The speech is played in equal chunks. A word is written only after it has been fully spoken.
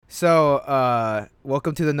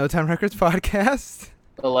Welcome to the No Time Records podcast.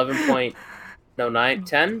 11 point, no, 9,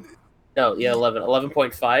 10? No, yeah,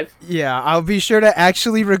 11.5. Yeah, I'll be sure to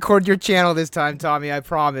actually record your channel this time, Tommy. I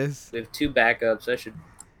promise. We have two backups.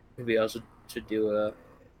 Maybe I should do a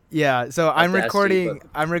Yeah, so I'm Audacity, but recording.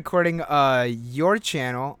 I'm recording your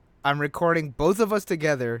channel. I'm recording both of us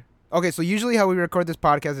together. Okay, so usually how we record this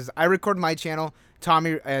podcast is I record my channel,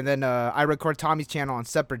 Tommy, and then I record Tommy's channel on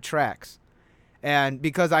separate tracks. And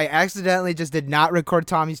because I accidentally just did not record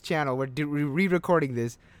Tommy's channel, we're re-recording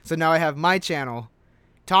this. So now I have my channel,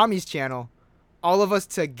 Tommy's channel, all of us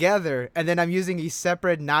together, and then I'm using a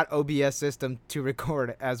separate, not OBS system to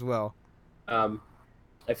record as well. um,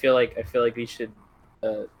 I feel like we should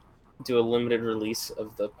uh, do a limited release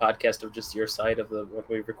of the podcast of just your side of the what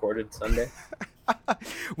we recorded Sunday.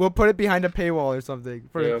 We'll put it behind a paywall or something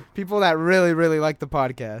for Yeah, people that really, really like the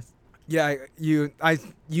podcast. Yeah, you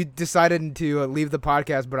decided to leave the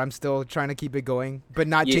podcast, but I'm still trying to keep it going, but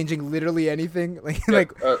not yeah, changing literally anything. yeah.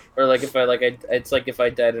 Or like if it's like if I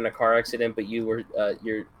died in a car accident, but you're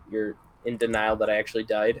in denial that I actually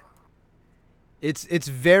died. It's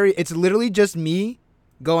literally just me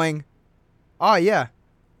going, oh yeah.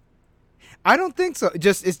 I don't think so.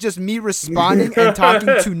 It's just me responding and talking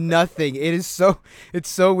to nothing. It's so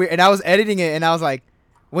weird. And I was editing it and I was like,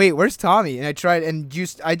 wait, where's Tommy? And I tried and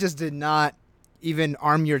I just did not even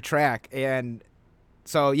arm your track. And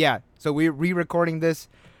so yeah, so we're re-recording this.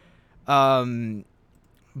 Um,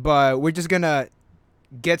 but we're just gonna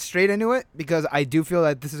get straight into it because I do feel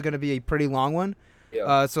that this is gonna be a pretty long one.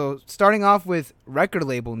 Yeah, So starting off with record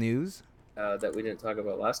label news. that we didn't talk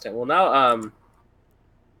about last time. Well, now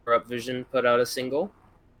Corrupt Vision put out a single.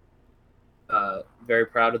 Very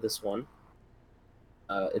proud of this one.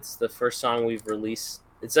 It's the first song we've released.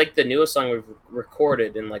 It's like the newest song we've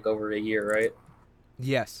recorded in like over a year, right?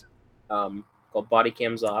 Yes. Called Body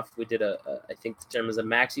Cams Off. We did I think the term is a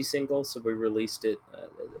maxi single, so we released it, a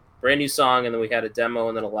brand new song, and then we had a demo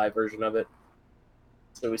and then a live version of it.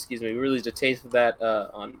 So, excuse me, we released a taste of that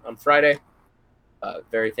on Friday.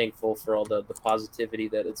 Very thankful for all the positivity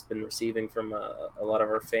that it's been receiving from a lot of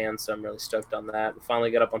our fans. So I'm really stoked on that. We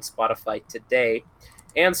finally got up on Spotify today,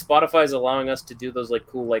 and Spotify is allowing us to do those like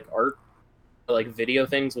cool like art, like video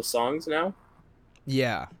things with songs now.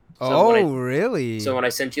 Yeah. So when I Oh, really? so when I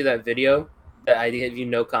sent you that video that I gave you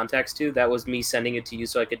no context to, that was me sending it to you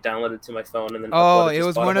so I could download it to my phone and then Oh, upload it it to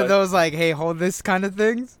was one of Spotify. those like, hey, hold this kind of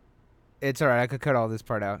things. It's alright. I could cut all this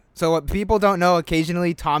part out. So what people don't know,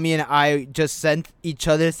 occasionally Tommy and I just send each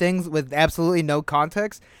other things with absolutely no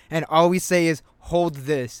context, and all we say is hold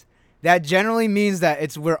this. That generally means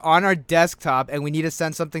that we're on our desktop and we need to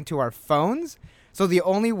send something to our phones. So the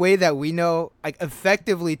only way that we know like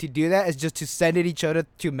effectively to do that is just to send it each other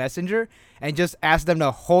to Messenger and just ask them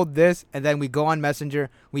to hold this, and then we go on Messenger,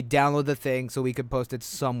 we download the thing so we could post it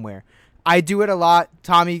somewhere. I do it a lot.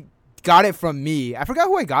 Tommy got it from me. I forgot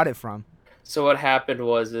who I got it from. So what happened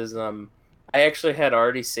was is I actually had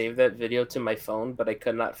already saved that video to my phone, but I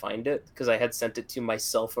could not find it because I had sent it to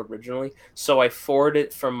myself originally. So I forwarded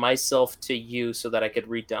it from myself to you so that I could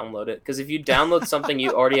re-download it. Because if you download something you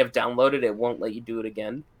already have downloaded, it won't let you do it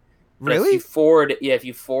again. But if you Really? forward it, yeah, if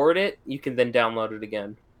you forward it, you can then download it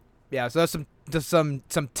again. Yeah, so that's some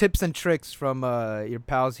tips and tricks from your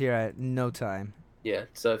pals here at No Time. Yeah.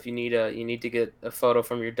 So if you need to get a photo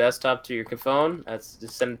from your desktop to your phone, that's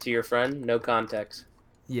just send it to your friend, no context.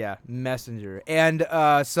 Yeah, Messenger. And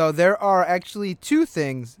so there are actually two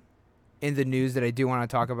things in the news that I do want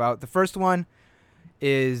to talk about. The first one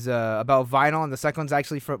is about vinyl, and the second one's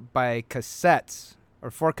actually by cassettes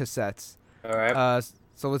or for cassettes. All right.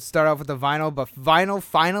 So let's start off with the vinyl. But vinyl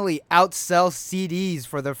finally outsells CDs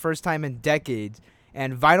for the first time in decades.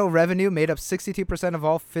 And vinyl revenue made up 62% of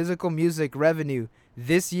all physical music revenue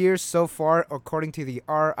this year so far, according to the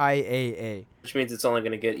RIAA. Which means it's only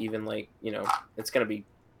going to get even like it's going to be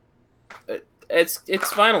it's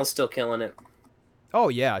vinyl still killing it. Oh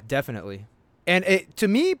yeah, definitely. And to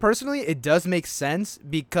me personally, it does make sense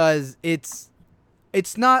because it's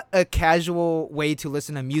not a casual way to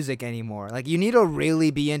listen to music anymore. Like you need to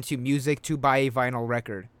really be into music to buy a vinyl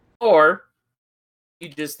record. Or you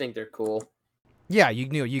just think they're cool. Yeah,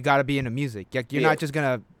 you got to be into music. You're Yeah. not just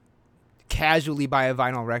gonna casually buy a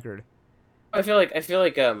vinyl record. I feel like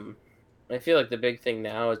the big thing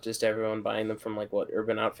now is just everyone buying them from like what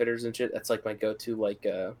Urban Outfitters and shit. That's like my go-to like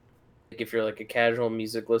if you're like a casual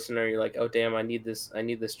music listener, you're like, "Oh damn, I need this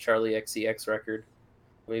Charlie XCX record.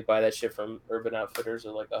 Let me buy that shit from Urban Outfitters."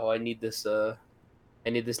 Or like, "Oh, I need this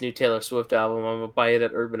new Taylor Swift album. I'm gonna buy it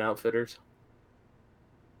at Urban Outfitters."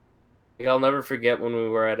 Like, I'll never forget when we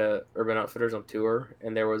were at a Urban Outfitters on tour,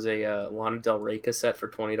 and there was a Lana Del Rey cassette for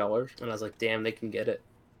 $20, and I was like, "Damn, they can get it.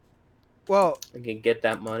 Well, They can get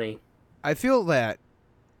that money." I feel that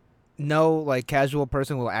no like casual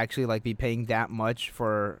person will actually like be paying that much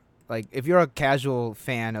for like if you're a casual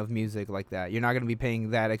fan of music like that, you're not going to be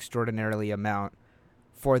paying that extraordinarily amount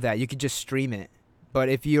for that. You could just stream it. But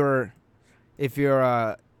if you're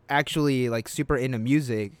actually like super into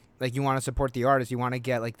music, like you want to support the artist, you want to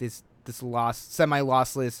get like this lost semi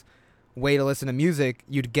lossless way to listen to music,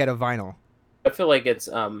 you'd get a vinyl. I feel like it's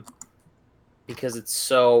because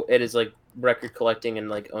it is like record collecting and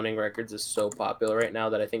like owning records is so popular right now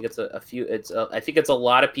that I think it's I think it's a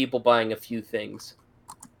lot of people buying a few things.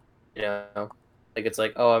 You know, like it's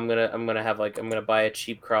like, oh, I'm gonna buy a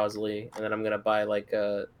cheap Crosley, and then I'm gonna buy like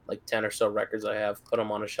 10 or so records I have, put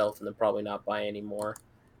them on a shelf, and then probably not buy any more.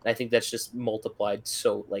 And I think that's just multiplied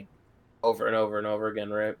so like over and over and over again,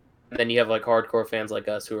 right? And then you have like hardcore fans like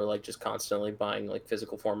us who are like just constantly buying like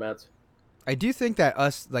physical formats. I do think that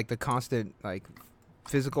us like the constant like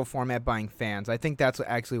physical format buying fans, I think that's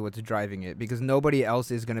actually what's driving it because nobody else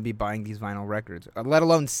is going to be buying these vinyl records, let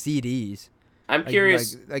alone CDs. I'm Like,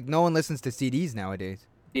 curious. like no one listens to CDs nowadays.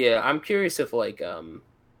 Yeah, I'm curious if it'd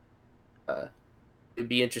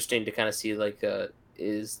be interesting to kind of see like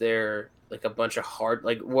is there like a bunch of hard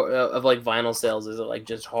like of like vinyl sales? Is it like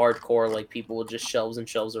just hardcore like people with just shelves and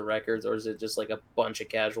shelves of records, or is it just like a bunch of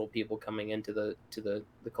casual people coming into the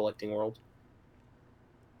collecting world?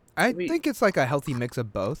 I We, think it's like a healthy mix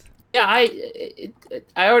of both. yeah, I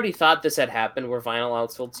already thought this had happened where vinyl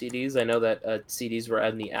outsold CDs. I know that CDs were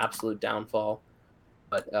at the absolute downfall,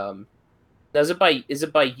 but is it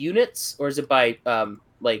by units or is it by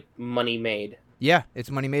like money made? Yeah, it's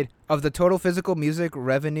money made. Of the total physical music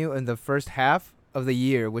revenue in the first half of the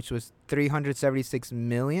year, which was 376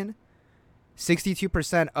 million,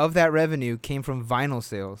 62% of that revenue came from vinyl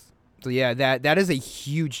sales. So yeah, that is a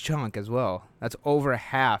huge chunk as well. That's over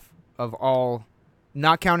half of all,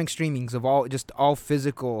 not counting streamings, of all just all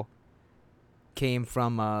physical came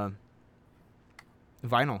from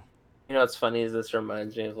vinyl. You know what's funny is this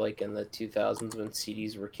reminds me of like in the 2000s when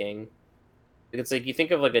CDs were king. It's like you think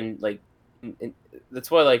of like that's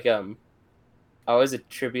why like I always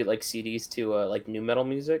attribute like CDs to like new metal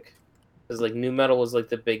music because like new metal was like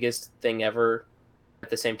the biggest thing ever. At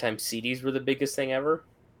the same time, CDs were the biggest thing ever.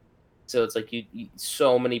 So it's like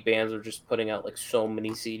so many bands were just putting out like so many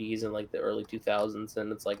CDs in like the early 2000s,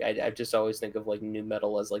 and it's like I just always think of like new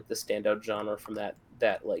metal as like the standout genre from that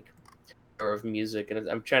like era of music, and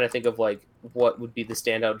I'm trying to think of like what would be the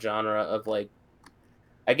standout genre of like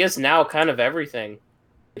I guess now kind of everything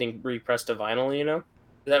getting repressed to vinyl. You know,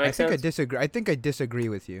 does that I make think I sense? disagree. I think I disagree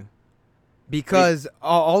with you because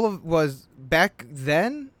all of was back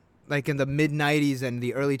then, like in the mid '90s and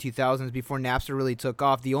the early 2000s, before Napster really took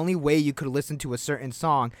off. The only way you could listen to a certain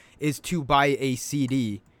song is to buy a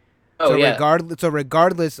CD. Oh yeah,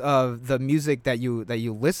 Regardless of the music that you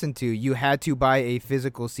listen to, you had to buy a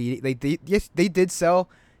physical CD. Yes, they did sell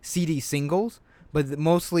CD singles, but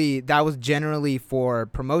mostly that was generally for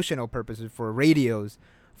promotional purposes, for radios,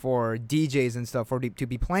 for DJs and stuff, to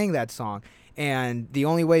be playing that song. And the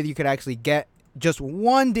only way that you could actually get just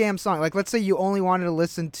one damn song, like let's say you only wanted to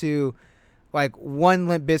listen to like one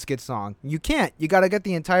Limp Bizkit song, you can't. You got to get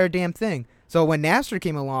the entire damn thing. So when Napster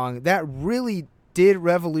came along, that really did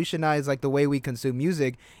revolutionize like the way we consume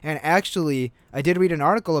music. And actually, I did read an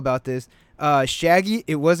article about this. Shaggy,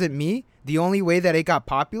 It Wasn't Me. The only way that it got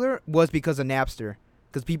popular was because of Napster,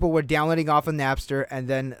 because people were downloading off of Napster, and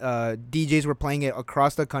then DJs were playing it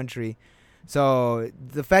across the country. So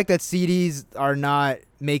the fact that CDs are not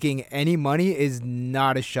making any money is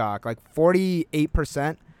not a shock. Like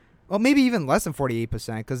 48%, well, maybe even less than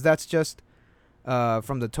 48%, because that's just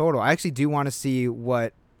from the total. I actually do want to see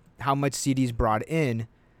how much CDs brought in,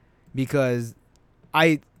 because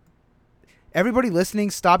everybody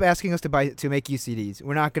listening, stop asking us to make you CDs.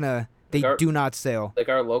 We're not gonna. They do not sell. Like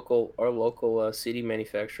our local CD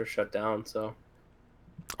manufacturer shut down. So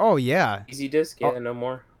Oh yeah. Easy Disc, yeah, no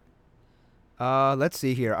more. Let's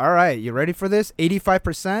see here. All right, you ready for this?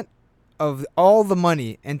 85% of all the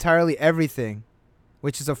money, entirely everything,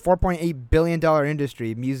 which is a $4.8 billion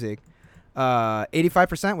industry, music.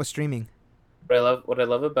 85% was streaming. What I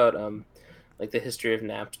love about like the history of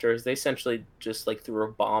Napster is they essentially just like threw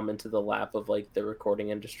a bomb into the lap of like the recording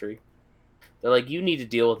industry. They're like, you need to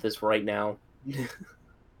deal with this right now.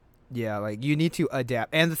 Yeah, like you need to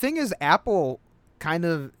adapt. And the thing is, Apple kind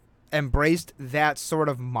of embraced that sort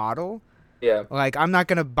of model. Yeah. Like, I'm not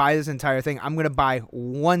gonna buy this entire thing. I'm gonna buy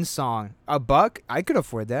one song. $1, I could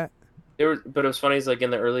afford that. But it was funny. Is like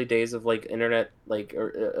in the early days of like internet, like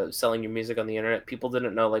or selling your music on the internet, people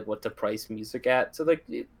didn't know like what to price music at. So like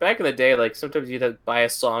back in the day, like sometimes you'd have to buy a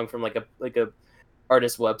song from like a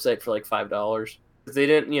artist website for like $5. They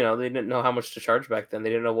didn't, they didn't know how much to charge back then. They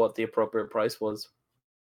didn't know what the appropriate price was.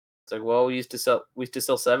 It's like, well, we used to sell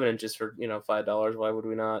 7 inches for $5. Why would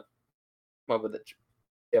we not? Why would it?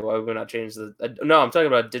 Yeah, why would we not change the? No, I'm talking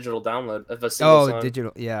about digital download of a single Oh, song.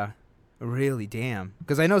 digital. Yeah. Really, damn.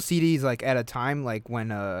 Because I know CDs like at a time like when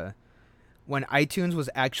iTunes was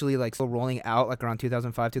actually like still rolling out like around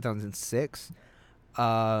 2005 2006.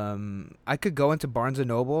 I could go into Barnes and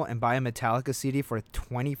Noble and buy a Metallica CD for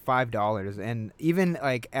 $25, and even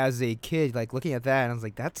like as a kid, like looking at that, I was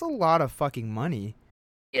like, that's a lot of fucking money.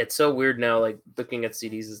 Yeah, it's so weird now. Like looking at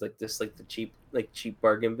CDs is like this, like the cheap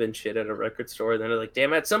bargain bin shit at a record store. Then they're like,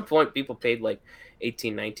 damn, at some point people paid like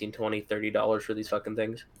 18, 19, 20, $30 for these fucking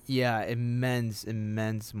things. Yeah, immense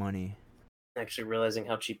money. Actually realizing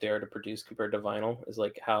how cheap they are to produce compared to vinyl is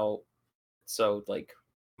like how so like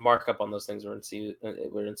markup on those things were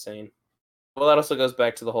insane. Well, that also goes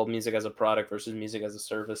back to the whole music as a product versus music as a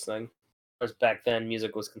service thing. Whereas back then,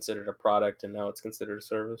 music was considered a product, and now it's considered a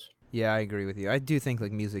service. Yeah, I agree with you. I do think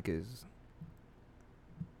like music is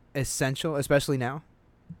essential, especially now.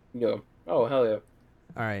 Yeah. Oh hell yeah.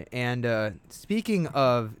 All right, and speaking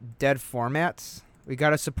of dead formats, we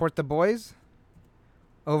gotta support the boys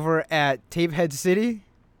over at Tapehead City.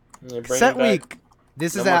 They're bringing Cassette back Week.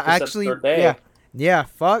 This no is more cassette actually store day. yeah.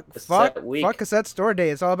 Cassette week. Fuck Cassette Store Day.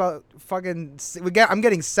 It's all about fucking. I'm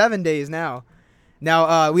getting 7 days now.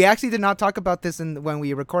 Now we actually did not talk about this when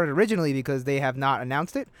we recorded originally because they have not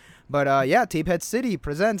announced it. But yeah, Tapehead City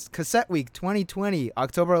presents Cassette Week 2020,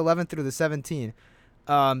 October 11th through the 17th.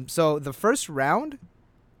 So the first round,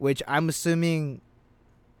 which I'm assuming,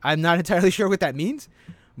 I'm not entirely sure what that means,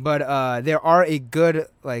 but there are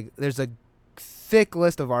there's a thick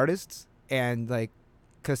list of artists and like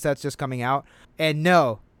cassettes just coming out. And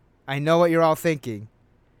no, I know what you're all thinking.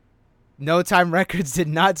 No Time Records did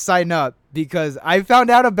not sign up because I found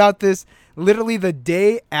out about this literally the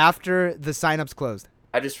day after the signups closed.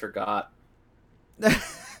 I just forgot.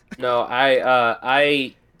 No,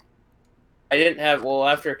 I didn't have. Well,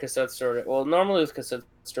 after cassette store day. Well, normally with cassette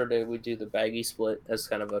store day, we do the baggy split as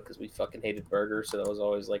kind of because we fucking hated Burger, so that was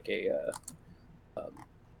always like a kind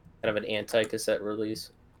of an anti-cassette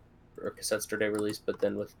release or cassette store day release. But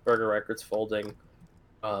then with Burger Records folding,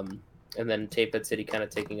 and then Tapehead City kind of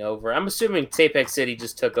taking over. I'm assuming Tapehead City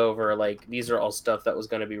just took over. Like these are all stuff that was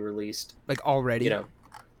going to be released, Like already.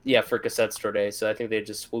 Yeah, for cassette store day. So I think they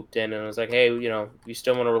just swooped in and was like, hey, you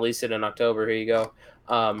still want to release it in October? Here you go.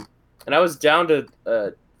 And I was down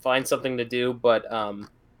to find something to do, but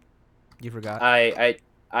You forgot.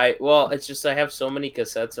 well, it's just I have so many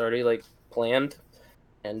cassettes already like planned,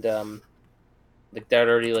 and like that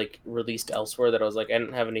already like released elsewhere that I was like I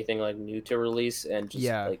didn't have anything like new to release, and just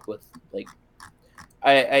like with like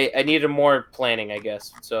I needed more planning, I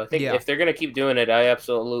guess. So I think if they're gonna keep doing it, I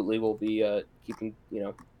absolutely will be keeping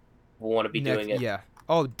will want to be doing it. Yeah.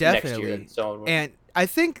 Oh, definitely. Next year, so and I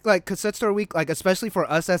think like Cassette Store Week, like especially for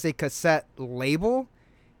us as a cassette label,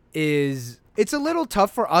 it's a little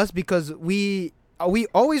tough for us because we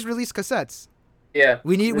always release cassettes. Yeah,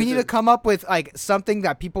 we need to come up with like something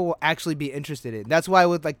that people will actually be interested in. That's why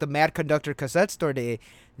with like the Mad Conductor Cassette Store Day,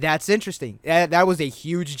 that's interesting. That was a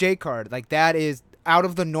huge J card. Like that is out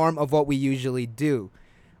of the norm of what we usually do.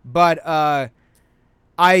 But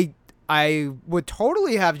I would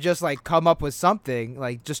totally have just like come up with something,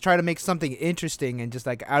 like just try to make something interesting and just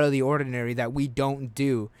like out of the ordinary that we don't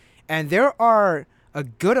do. And there are a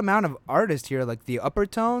good amount of artists here, like the Upper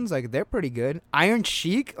Tones, like they're pretty good. Iron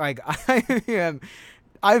Chic, like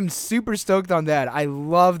I'm super stoked on that. I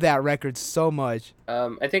love that record so much.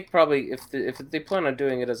 I think probably if they plan on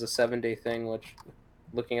doing it as a 7-day thing, which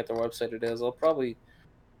looking at their website it is, I'll probably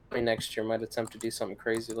next year might attempt to do something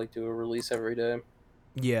crazy, like do a release every day.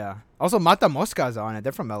 Yeah. Also, Mata Mosca's on it.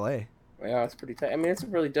 They're from LA. Yeah, it's pretty tight. I mean, it's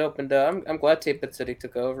really dope, and I'm glad Tapehead City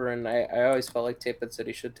took over, and I always felt like Tapehead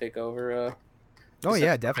City should take over. Oh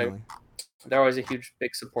yeah, definitely. They're always a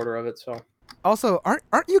big supporter of it. So. Also, aren't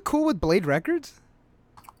you cool with Blade Records?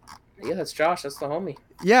 Yeah, that's Josh. That's the homie.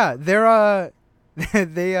 Yeah, they're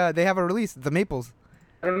they have a release, The Maples.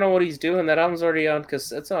 I don't know what he's doing. That album's already on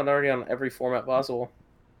because it's already on every format possible.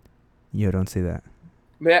 Yo, don't say that.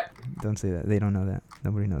 Yeah. Don't say that. They don't know that.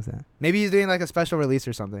 Nobody knows that. Maybe he's doing like a special release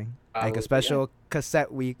or something, like a special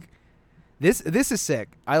cassette week. This is sick.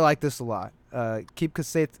 I like this a lot. Keep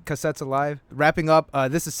cassettes alive. Wrapping up.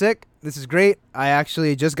 This is sick. This is great. I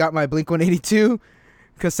actually just got my Blink-182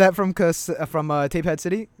 cassette from Tapehead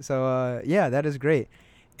City. So yeah, that is great.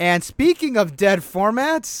 And speaking of dead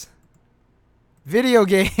formats, video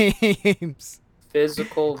games.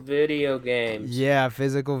 Physical video games. Yeah,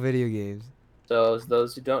 physical video games. So, as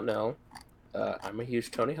those who don't know, I'm a huge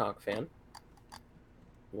Tony Hawk fan,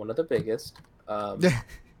 one of the biggest.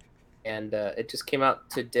 And it just came out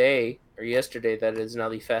today or yesterday that it is now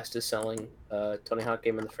the fastest selling Tony Hawk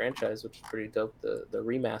game in the franchise, which is pretty dope. The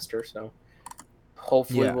remaster. So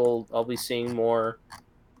hopefully Yeah. I'll be seeing more,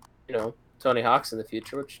 Tony Hawks in the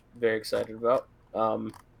future, which I'm very excited about.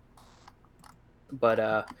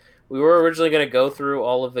 But we were originally going to go through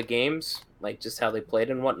all of the games, like just how they played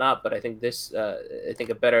and whatnot. But I think I think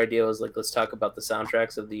a better idea was like let's talk about the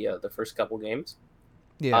soundtracks of the first couple games.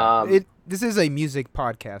 Yeah. This is a music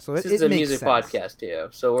podcast, so This it is a makes music sense. podcast, yeah.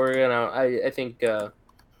 So we're gonna. I think the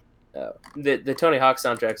Tony Hawk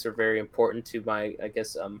soundtracks are very important to my, I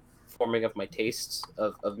guess, forming of my tastes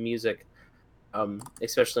of music.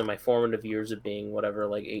 Especially my formative years of being whatever,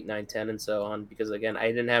 like 8, 9, 10, and so on. Because again, I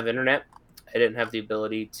didn't have internet. I didn't have the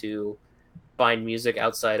ability to find music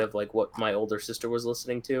outside of like what my older sister was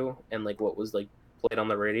listening to and like what was like played on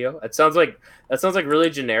the radio. That sounds like really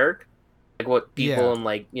generic, like what people Yeah. in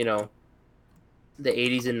like the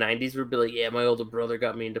 80s and 90s would be like, yeah, my older brother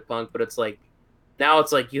got me into punk. But it's like now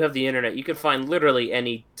it's like you have the internet, you can find literally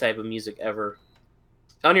any type of music ever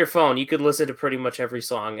on your phone. You could listen to pretty much every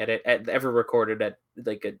song at ever recorded at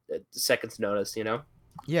like a second's notice,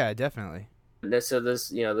 Yeah, definitely. So this,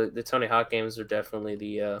 the Tony Hawk games are definitely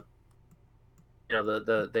the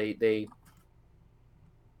they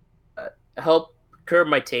help curb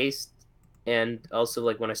my taste. And also,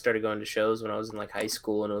 like, when I started going to shows when I was in like high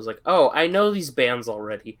school, and it was like, oh, I know these bands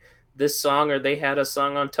already. This song, or they had a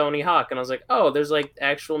song on Tony Hawk, and I was like, oh, there's like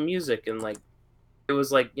actual music, and like it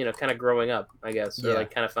was like kind of growing up, I guess, or Yeah.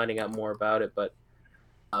 like kind of finding out more about it. But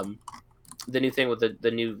the new thing with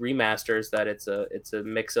the new remaster is that it's a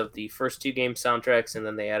mix of the first two game soundtracks, and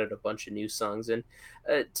then they added a bunch of new songs. And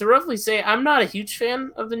to roughly say, I'm not a huge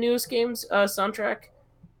fan of the newest game's soundtrack.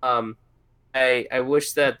 I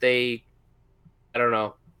wish that they, I don't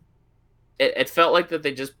know. It felt like that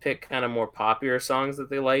they just pick kind of more popular songs that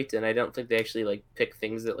they liked, and I don't think they actually like pick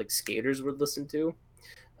things that like skaters would listen to.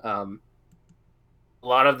 Um, a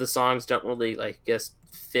lot of the songs don't really like guess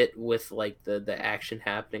fit with like the action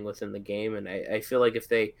happening within the game, and I feel like if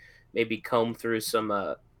they maybe comb through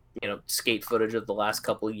some skate footage of the last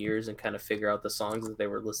couple of years and kind of figure out the songs that they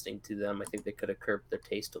were listening to them, I think they could have curbed their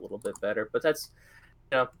taste a little bit better. But that's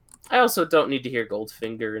I also don't need to hear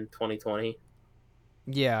Goldfinger in 2020.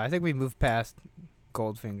 Yeah, I think we moved past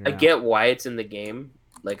Goldfinger I now. get why it's in the game.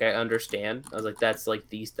 Like I understand. I was like, that's like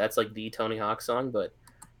the Tony Hawk song. But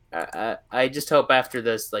I just hope after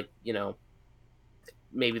this, like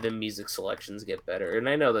maybe the music selections get better. And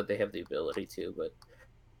I know that they have the ability to, but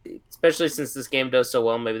especially since this game does so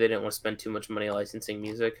well, maybe they didn't want to spend too much money licensing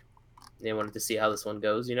music. They wanted to see how this one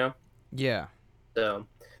goes. Yeah. So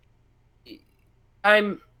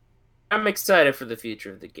I'm excited for the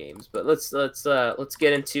future of the games. But let's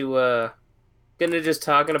get into just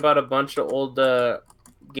talking about a bunch of old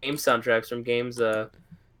game soundtracks from games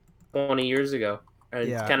 20 years ago, and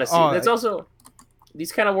Yeah. kind of see. Oh, That's also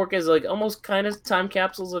these kind of work as like almost kind of time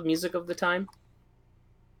capsules of music of the time.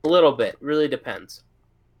 A little bit, really depends.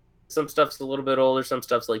 Some stuff's a little bit older. Some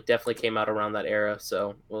stuff's like definitely came out around that era.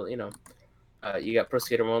 So, well, you got Pro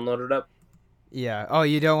Skater 1 loaded up. yeah. Oh,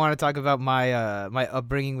 you don't want to talk about my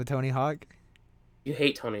upbringing with Tony Hawk? You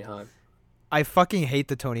hate Tony Hawk. I fucking hate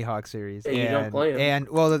the Tony Hawk series, Yeah, you don't play him. and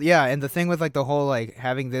well, yeah, and the thing with like the whole like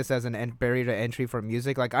having this as an barrier to entry for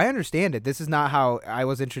music, like I understand it. This is not how I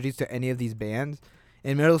was introduced to any of these bands.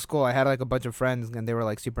 In middle school, I had like a bunch of friends, and they were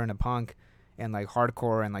like super into punk, and like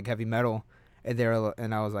hardcore and like heavy metal,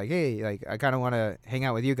 and I was like, hey, like I kind of want to hang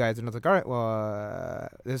out with you guys, and I was like, all right, well,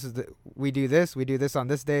 we do this on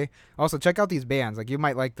this day. Also, check out these bands, like you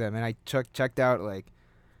might like them, and I checked out like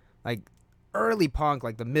early punk,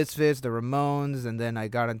 like the Misfits, the Ramones, and then I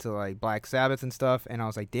got into like Black Sabbath and stuff, and I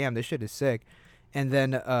was like, damn, this shit is sick. And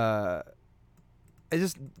then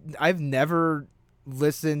I've never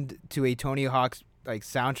listened to a Tony Hawk's like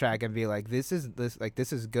soundtrack and be like, this is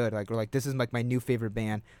good, like, or like this is like my new favorite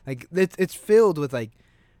band. Like it's filled with like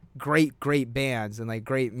great bands and like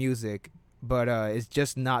great music, but it's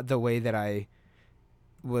just not the way that I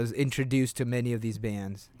was introduced to many of these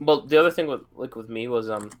bands. Well, the other thing with me was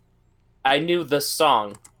I knew the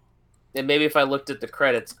song, and maybe if I looked at the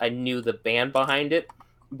credits, I knew the band behind it,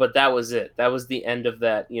 but that was it. That was the end of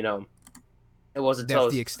that. It wasn't until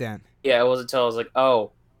That's the extent. yeah, it wasn't until I was like,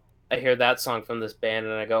 oh, I hear that song from this band,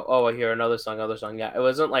 and I go, oh, I hear another song. Yeah, it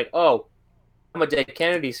wasn't like, oh, I'm a Dead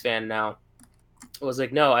Kennedys fan now. It was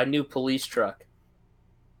like, no, I knew Police Truck.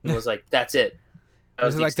 and was like, "That's it." That This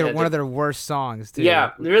was is the like extent one of of their worst songs too.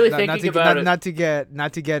 Yeah, really Not, thinking about it. not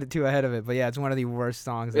to get too ahead of it, but yeah, it's one of the worst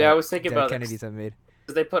songs Yeah, I that was thinking Dead about it Kennedys have made.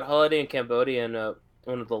 because they put Holiday in Cambodia in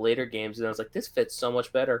one of the later games, and I was like, "This fits so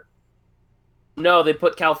much better." No, they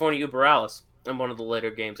put California Uber Alice in one of the later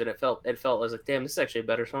games, and it felt I was like, "Damn, this is actually a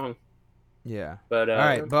better song." Yeah. But All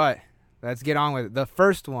right, but let's get on with it. The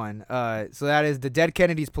first one. So that is the Dead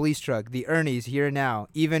Kennedys police truck, the Ernies here and now,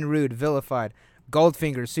 even rude, vilified,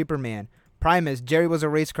 Goldfinger, Superman, Primus, Jerry was a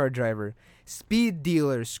race car driver, Speed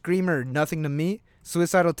Dealer, Screamer, Nothing to Me,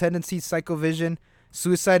 Suicidal Tendencies, Psychovision,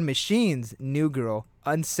 Suicide Machines, New Girl,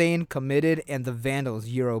 Unsane, Committed, and the Vandals,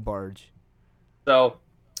 Eurobarge. so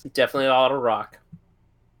definitely a lot of rock.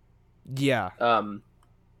 Yeah.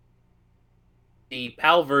 The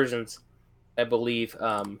PAL versions, I believe,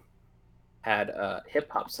 had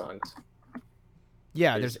hip hop songs.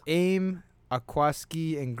 Yeah, there's AIM,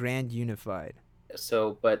 Aquaski, and Grand Unified.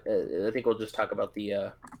 So, but I think we'll just talk about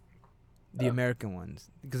the American ones,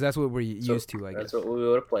 because that's what we're used to, I guess. That's what we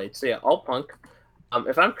would have played. So yeah, all punk.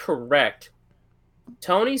 If I'm correct,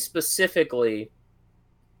 Tony specifically,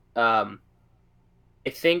 I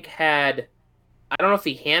think had, I don't know if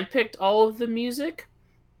he handpicked all of the music,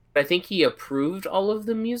 but I think he approved all of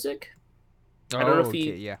the music. I don't know if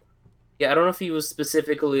he, yeah, I don't know if he was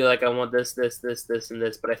specifically like, I want this, this, this, this, and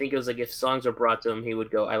this, but I think it was like if songs were brought to him, he would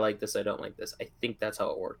go, I like this, I don't like this. I think that's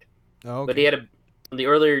how it worked. okay. But he had the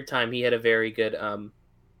earlier time, he had a very good,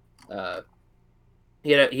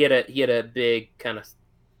 he had a big kind of,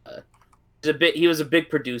 he was a big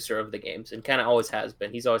producer of the games and kind of always has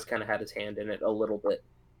been. He's always kind of had his hand in it a little bit.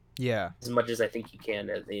 Yeah. As much as I think he can,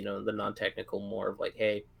 you know, the non-technical, more of like,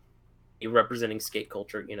 hey, you're representing skate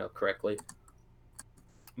culture, you know, correctly.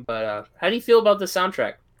 But how do you feel about the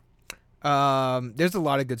soundtrack? There's a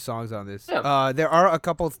lot of good songs on this. Yeah. There are a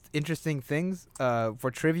couple interesting things for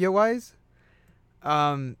trivia wise.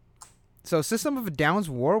 So System of a Down's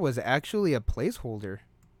War was actually a placeholder.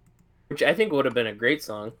 Which I think would have been a great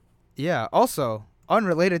song. Yeah, also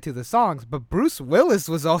unrelated to the songs, but Bruce Willis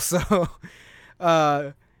was also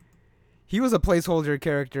he was a placeholder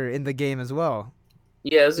character in the game as well.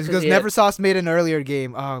 Yeah, because Neversoft made an earlier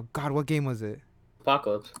game. Oh god, what game was it?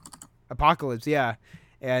 Apocalypse, yeah.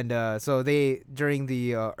 And so they, during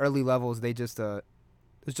the early levels, they just it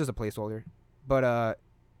was just a placeholder. But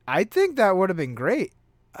I think that would have been great.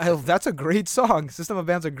 That's a great song. System of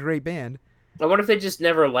a Down's a great band. I wonder if they just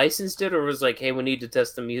never licensed it, or was like, hey, we need to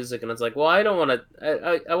test the music, and it's like, well, I don't want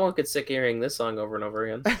to. I won't get sick of hearing this song over and over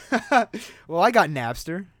again. Well, I got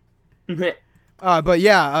Napster. But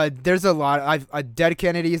yeah, there's a lot. Dead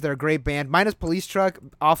Kennedys, they're a great band. Minus Police Truck,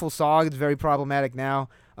 awful song. It's very problematic now.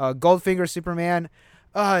 Goldfinger, Superman.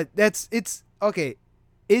 It's okay.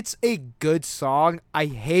 It's a good song. I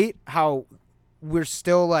hate how we're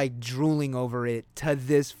still like drooling over it to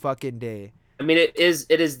this fucking day. I mean, it is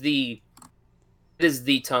the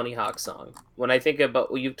Tony Hawk song. When I think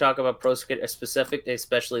about, when you talk about Pro Skater,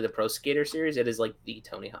 especially the Pro Skater series, it is like the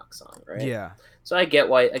Tony Hawk song, right? Yeah. So I get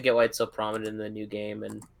why it's so prominent in the new game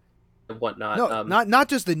and whatnot. No, not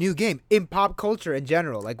just the new game, in pop culture in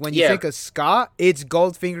general. Like when you think of ska, it's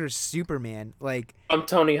Goldfinger's Superman. Like from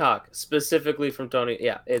Tony Hawk, specifically from Tony.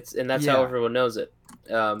 Yeah, that's how everyone knows it.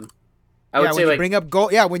 I would say, when you bring up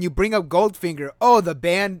when you bring up Goldfinger, the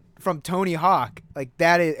band from Tony Hawk, like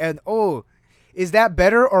that is, and is that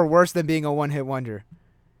better or worse than being a one-hit wonder?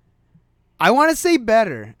 I want to say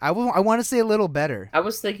better. I want to say a little better. I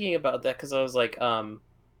was thinking about that because I was like,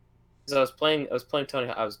 because I was playing Tony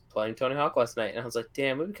Hawk last night, and I was like,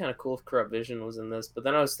 damn, it'd be kind of cool if Corrupt Vision was in this. But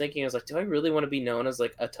then I was thinking, I was like, do I really want to be known as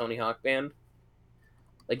like a Tony Hawk band?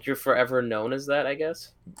 Like you're forever known as that, I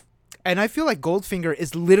guess. And I feel like Goldfinger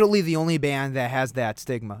is literally the only band that has that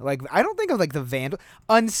stigma. Like I don't think of like the Vandal,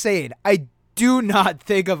 Unsane. I do not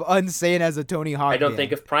think of Unsane as a Tony Hawk band. I don't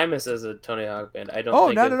think of Primus as a Tony Hawk band. I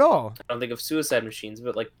don't. Not at all. I don't think of Suicide Machines,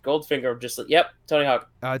 but like Goldfinger, just like, yep, Tony Hawk.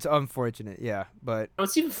 It's unfortunate, yeah, but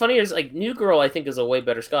what's even funnier is like New Girl. I think is a way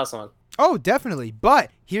better ska song. Oh, definitely.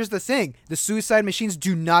 But here's the thing: the Suicide Machines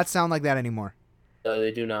do not sound like that anymore. No,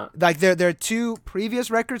 they do not. Like their two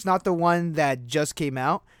previous records, not the one that just came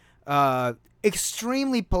out.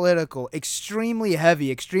 Extremely political, extremely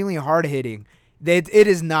heavy, extremely hard hitting. It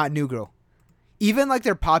is not New Girl. Even like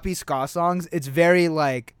their poppy ska songs, it's very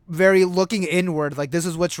looking inward, like this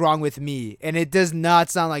is what's wrong with me, and it does not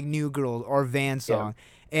sound like New Girl or Van song.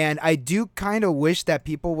 Yeah. And I do kind of wish that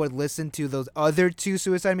people would listen to those other two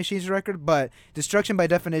Suicide Machines records, but Destruction by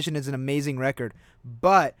Definition is an amazing record.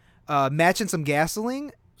 But Matching Some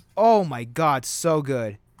Gasoline, oh my god, so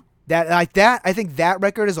good. I think that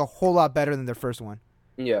record is a whole lot better than their first one.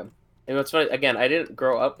 Yeah. And what's funny, again, I didn't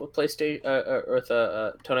grow up with PlayStation with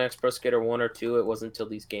Tony Hawk's Pro Skater 1 or 2. It wasn't until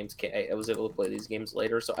these games came. I was able to play these games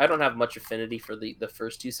later, so I don't have much affinity for the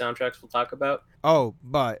first two soundtracks we'll talk about. Oh,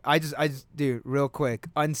 but I just, dude, real quick,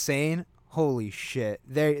 Unsane. Holy shit!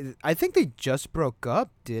 I think they just broke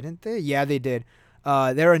up, didn't they? Yeah, they did.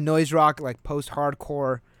 They're a noise rock, like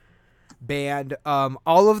post-hardcore band.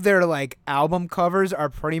 All of their like album covers are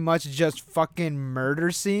pretty much just fucking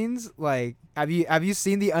murder scenes. Like, have you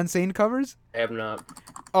seen the Unsane covers? I have not.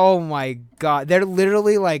 Oh my god, they're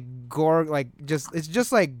literally like gore, like it's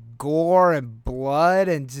just like gore and blood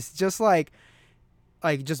and just like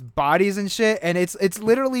just bodies and shit, and it's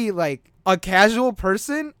literally like a casual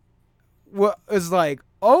person is like,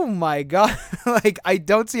 oh my god, like I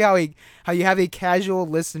don't see how you have a casual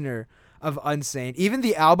listener of Unsane. Even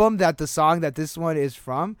the album that the song that this one is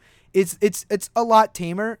from, it's a lot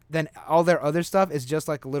tamer than all their other stuff. It's just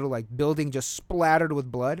like a little like building just splattered with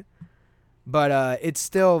blood, but it's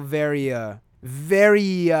still very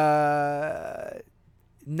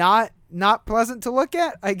not pleasant to look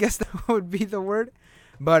at. I guess that would be the word.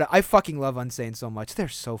 But I fucking love Unsane so much. They're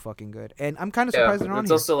so fucking good, and I'm kind of surprised they're on It's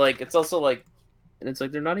here. also like, and it's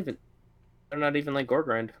like they're not even like gore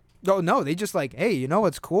grind. Oh no, they just like, hey, you know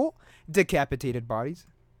what's cool? Decapitated bodies.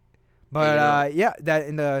 But yeah, that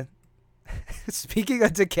in the speaking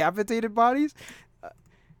of decapitated bodies,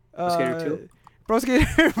 Pro Skater 2?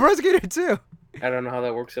 Pro Skater 2. I don't know how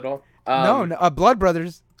that works at all. No, Blood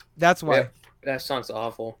Brothers. That's why. Yeah, that song's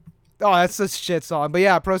awful. Oh, that's a shit song. But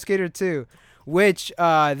yeah, Pro Skater 2, which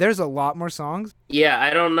there's a lot more songs. Yeah,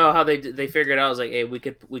 I don't know how they figured out. I was like, hey, we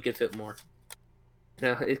could fit more.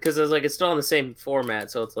 No, because it was like it's still in the same format,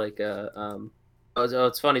 so it's like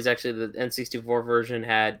it's funny. It's actually the N64 version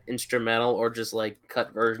had instrumental or just like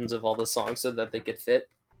cut versions of all the songs so that they could fit.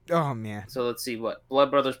 Oh man. So let's see what Blood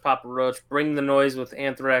Brothers, Papa Roach, Bring the Noise with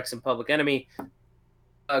Anthrax and Public Enemy,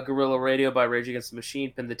 Guerrilla Radio by Rage Against the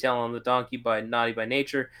Machine, Pin the Tail on the Donkey by Naughty by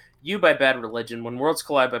Nature, You by Bad Religion, When Worlds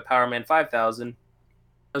Collide by Power Man 5000,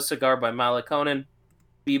 No Cigar by Mala Conan,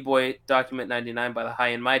 B-Boy Document 99 by the High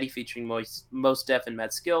and Mighty featuring Most Def and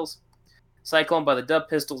Mad Skills, Cyclone by the Dub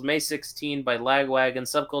Pistols, May 16 by Lagwagon,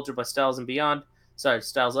 Subculture by Styles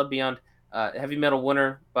Up Beyond, Heavy Metal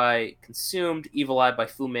Winter by Consumed, Evil Eye by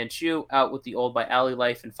Fu Manchu, Out with the Old by Alley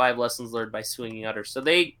Life, and 5 Lessons Learned by Swinging Utter. So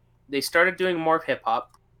they started doing more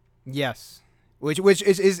hip-hop. Yes. Which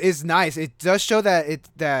is nice. It does show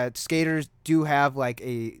that skaters do have like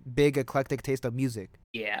a big eclectic taste of music.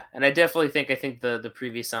 Yeah, and I definitely think the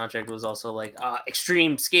previous soundtrack was also like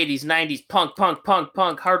extreme skaties, 90s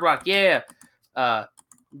punk, hard rock, yeah.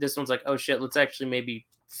 This one's like, oh shit, let's actually maybe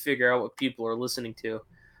figure out what people are listening to.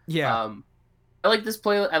 Yeah. I like this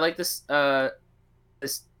play. I like this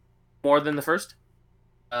this more than the first.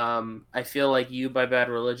 I feel like You by Bad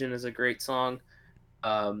Religion is a great song.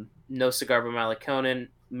 No Cigar by Malik Conan,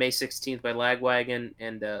 May 16th by Lagwagon,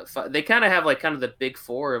 and they kind of have like kind of the big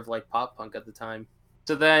four of like pop punk at the time.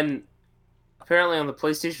 So then, apparently on the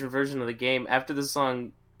PlayStation version of the game, after the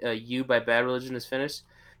song You by Bad Religion is finished,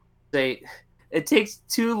 it takes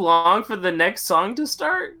too long for the next song to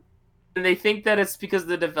start. And they think that it's because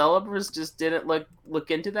the developers just didn't look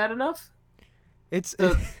into that enough.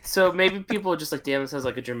 So maybe people are just like, damn, this has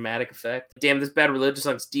like a dramatic effect. Damn, this Bad Religion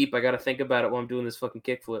song's deep. I gotta think about it while I'm doing this fucking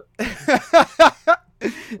kickflip.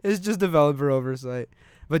 It's just developer oversight.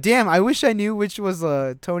 But damn, I wish I knew which was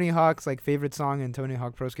Tony Hawk's like favorite song in Tony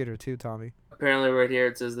Hawk Pro Skater 2, Tommy. Apparently right here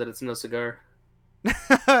it says that it's No Cigar.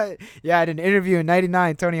 Yeah, in an interview in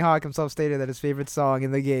 '99, Tony Hawk himself stated that his favorite song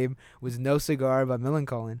in the game was No Cigar by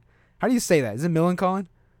Millencolin. How do you say that? Is it Millencolin?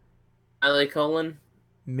 Melee Colon.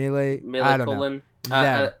 I don't know.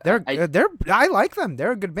 I like them.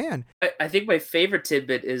 They're a good band. I think my favorite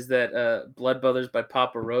tidbit is that Blood Brothers by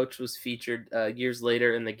Papa Roach was featured years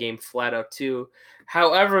later in the game Flat Out 2.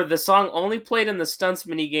 However, the song only played in the stunts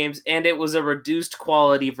mini games, and it was a reduced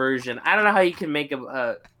quality version. I don't know how you can make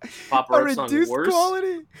a Papa Roach song reduced worse.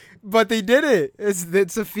 Quality, but they did it.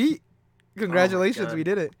 It's a feat. Congratulations, we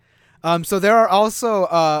did it. So there are also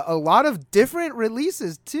a lot of different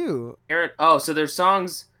releases too. So there's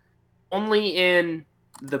songs only in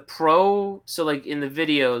the pro. So like in the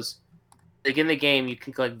videos, like in the game, you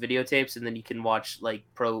can collect videotapes and then you can watch like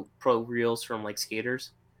pro reels from like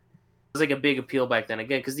skaters. It was like a big appeal back then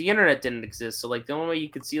again because the internet didn't exist. So like the only way you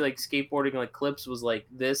could see like skateboarding like clips was like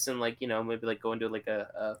this and like maybe like go into like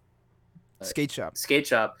a skate shop.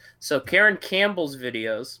 So Karen Campbell's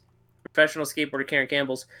videos. Professional skateboarder Karen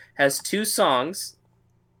Campbell's has 2 songs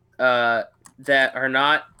that are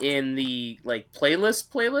not in the like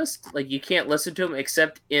playlist. Like you can't listen to them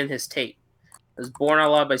except in his tape. It was Born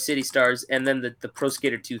Outlaw by City Stars and then the Pro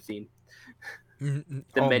Skater 2 theme. the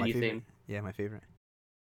Oh, my menu favorite. theme. Yeah, my favorite.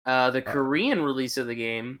 The Uh, Korean release of the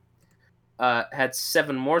game had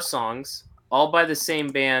 7 more songs, all by the same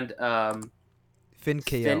band, Fin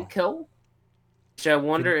KO. Finkill. Which I Fin.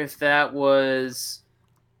 wonder if that was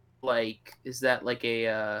like, is that like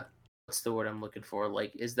a what's the word I'm looking for?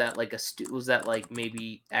 Like, is that like was that like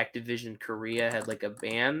maybe Activision Korea had like a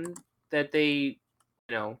band that they,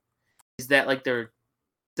 is that like is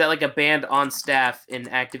that like a band on staff in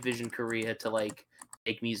Activision Korea to like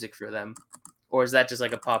make music for them, or is that just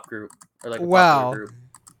like a pop group or like a popular Well, group?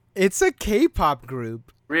 it's a K-pop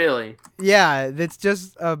group. Really? Yeah, it's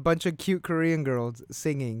just a bunch of cute Korean girls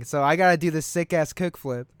singing. So I gotta do the sick ass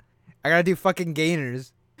kickflip. I gotta do fucking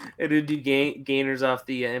gainers. And to do gainers off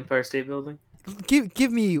the Empire State Building?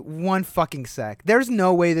 Give me one fucking sec. There's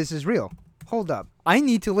no way this is real. Hold up. I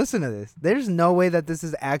need to listen to this. There's no way that this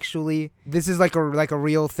is like a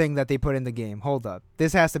real thing that they put in the game. Hold up.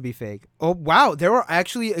 This has to be fake. Oh wow, there were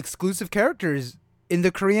actually exclusive characters in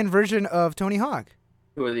the Korean version of Tony Hawk.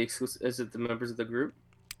 Who are the exclusive? Is it the members of the group?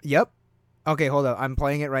 Yep. Okay, hold up. I'm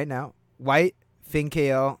playing it right now. White, Finn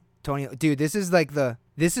KL, Tony. Dude, this is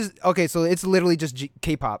okay. So it's literally just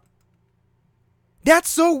K-pop. That's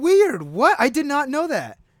so weird. What? I did not know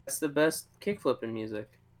that. That's the best kickflip in music.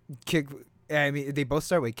 Kick. I mean, they both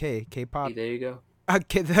start with K. K-pop. Hey, there you go.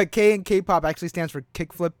 The K in K-pop actually stands for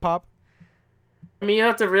kickflip pop. I mean, you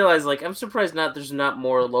have to realize, like, I'm surprised there's not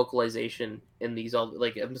more localization in these.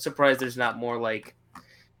 I'm surprised there's not more like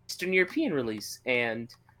Eastern European release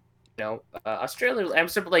and Australia. I'm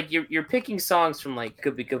surprised, like, you're picking songs from, like,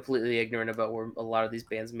 could be completely ignorant about where a lot of these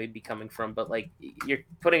bands may be coming from, but like you're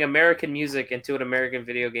putting American music into an American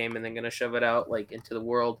video game and then gonna shove it out like into the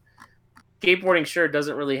world. Skateboarding sure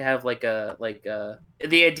doesn't really have the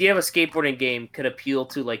idea of a skateboarding game could appeal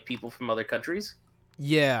to like people from other countries,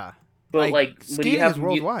 Yeah. but like when skating you have is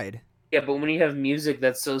worldwide. yeah, but when you have music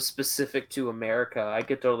that's so specific to America, I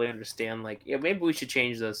could totally understand. Like, yeah, maybe we should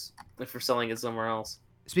change this if we're selling it somewhere else.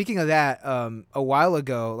 Speaking of that, a while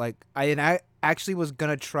ago, like I actually was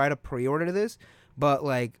gonna try to pre-order this, but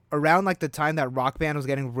like around like the time that Rock Band was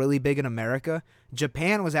getting really big in America,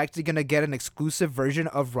 Japan was actually gonna get an exclusive version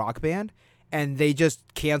of Rock Band, and they just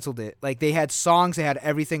canceled it. Like they had songs, they had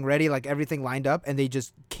everything ready, like everything lined up, and they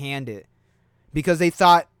just canned it because they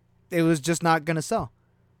thought it was just not gonna sell.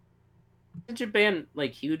 Is Japan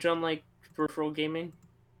like huge on like peripheral gaming?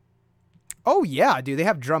 Oh yeah, dude. They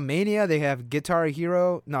have Drum Mania. They have Guitar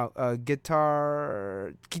Hero. No,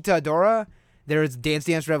 Guitar Kitadora. There's Dance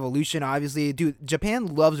Dance Revolution. Obviously, dude. Japan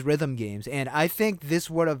loves rhythm games, and I think this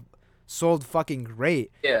would have sold fucking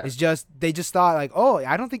great. Yeah. It's just they just thought like, oh,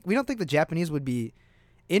 we don't think the Japanese would be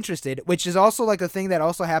interested, which is also like a thing that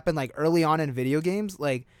also happened like early on in video games.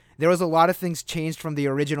 Like there was a lot of things changed from the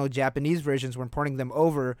original Japanese versions when porting them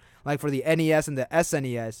over, like for the NES and the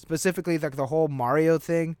SNES, specifically like the whole Mario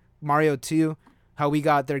thing. Mario 2, how we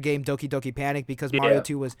got their game Doki Doki Panic because Mario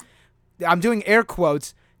 2 was, I'm doing air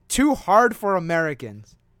quotes, too hard for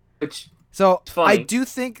Americans. Which so funny. I do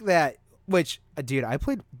think that, dude, I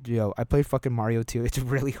played fucking Mario 2. It's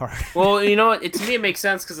really hard. Well, you know what? To me, it makes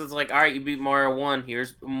sense because it's like, all right, you beat Mario 1.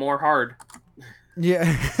 Here's more hard. Yeah,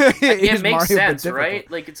 it makes sense, right?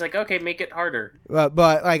 Like it's like, okay, make it harder. But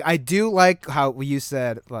like I do like how you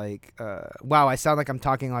said like, wow, I sound like I'm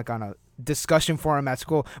talking like on a discussion forum at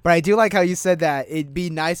school, but I do like how you said that it'd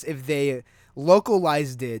be nice if they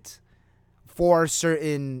localized it for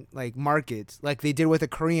certain like markets, like they did with the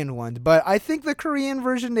Korean one. But I think the Korean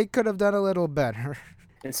version they could have done a little better.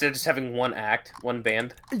 Instead of just having one act, one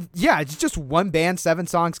band. Yeah, it's just one band, 7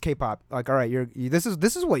 songs, K-pop. Like, all right, this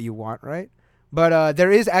is what you want, right? But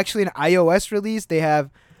there is actually an iOS release. They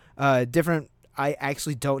have different. I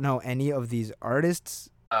actually don't know any of these artists.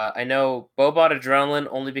 I know Bobot Adrenaline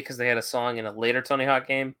only because they had a song in a later Tony Hawk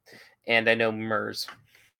game, and I know Murs.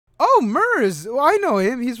 Oh, Murs! Well, I know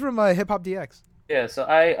him. He's from Hip Hop DX. Yeah, so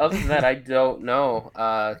other than that, I don't know.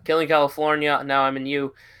 Killing California, Now I'm in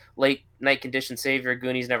You, Late Night Condition Savior,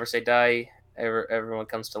 Goonies Never Say Die, Everyone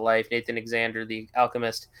Comes to Life, Nathan Alexander, The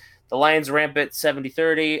Alchemist, The Lions Rampant,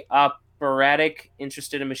 7030, Operatic,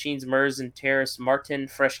 Interested in Machines, Murs and Terrace, Martin,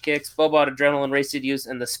 Fresh Kicks, Bobot Adrenaline, Race to Use,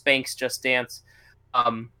 and The Spanks Just Dance.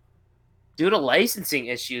 Due to licensing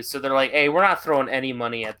issues, so they're like, hey, we're not throwing any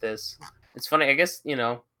money at this. It's funny, I guess,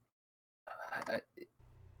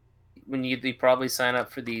 when you probably sign up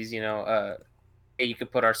for these, hey, you could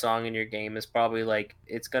put our song in your game, is probably like,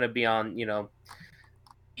 it's going to be on,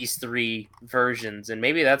 these 3 versions, and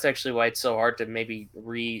maybe that's actually why it's so hard to maybe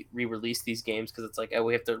re-release these games, because it's like, oh,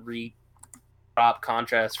 we have to re-drop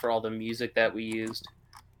contrast for all the music that we used.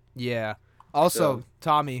 Yeah. Also,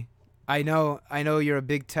 Tommy, I know you're a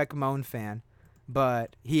big Tech Moan fan.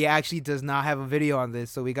 but he actually does not have a video on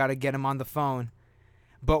this, so we gotta get him on the phone.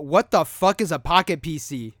 But what the fuck is a Pocket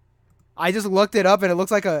PC? I just looked it up and it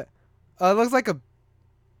looks like a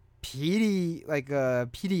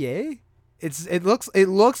PDA. It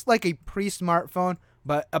looks like a pre-smartphone,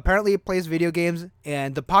 but apparently it plays video games.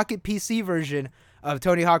 And the Pocket PC version of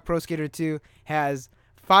Tony Hawk Pro Skater 2 has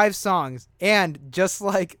 5 songs, and just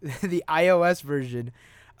like the iOS version,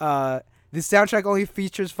 the soundtrack only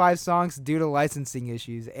features 5 songs due to licensing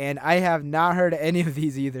issues. And I have not heard any of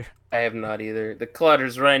these either. I have not either. The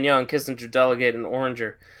Clutters, Ryan Young, Kissinger Delegate, and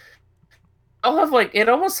Oranger. I'll have it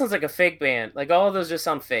almost sounds like a fake band. Like all of those just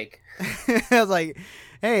sound fake. I was like,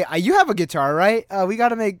 hey, you have a guitar, right? We got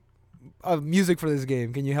to make music for this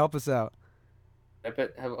game. Can you help us out? I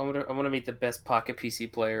bet I'm gonna meet the best Pocket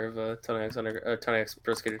PC player of Tony Hawk's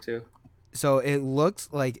Pro Skater 2. So it looks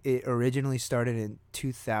like it originally started in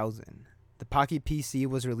 2000. The Pocket PC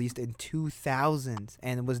was released in 2000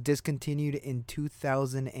 and was discontinued in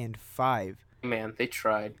 2005. Man, they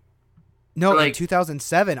tried. No, in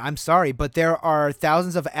 2007. I'm sorry, but there are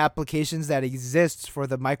thousands of applications that exist for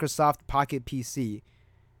the Microsoft Pocket PC,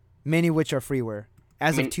 many of which are freeware,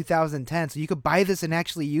 of 2010. So you could buy this and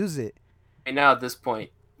actually use it. Right now, at this point,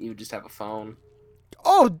 you would just have a phone.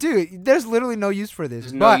 Oh, dude, there's literally no use for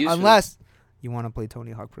this. Unless you want to play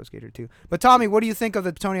Tony Hawk Pro Skater 2. But Tommy, what do you think of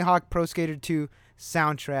the Tony Hawk Pro Skater 2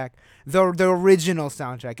 soundtrack? The original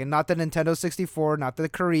soundtrack, and not the Nintendo 64, not the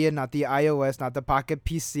Korean, not the iOS, not the Pocket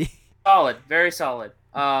PC. Solid, very solid.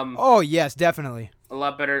 Oh yes, definitely. A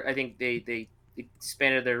lot better. I think they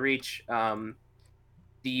expanded their reach.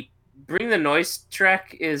 The Bring the Noise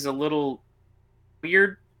track is a little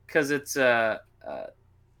weird because it's a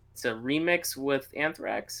remix with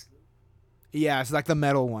Anthrax. Yeah, it's like the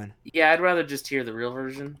metal one. Yeah, I'd rather just hear the real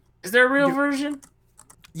version. Is there a real version?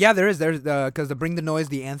 Yeah, there is. There's because the Bring the Noise,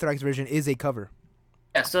 the Anthrax version, is a cover.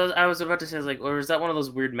 Yeah, so I was about to say, or is that one of those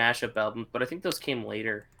weird mashup albums? But I think those came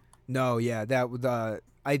later. No, yeah,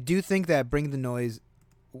 I do think that Bring the Noise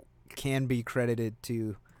can be credited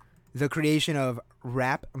to the creation of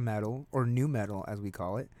rap metal, or new metal as we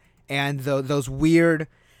call it, and those weird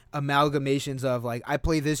amalgamations of I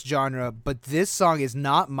play this genre, but this song is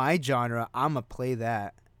not my genre. I'ma play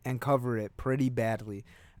that and cover it pretty badly.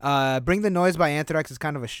 Bring the Noise by Anthrax is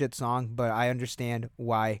kind of a shit song, but I understand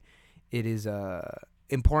why it is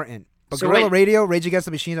important. But so Guerrilla Radio, Rage Against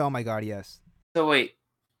the Machine, oh my god, yes. So wait,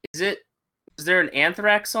 is there an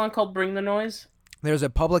Anthrax song called Bring the Noise? There's a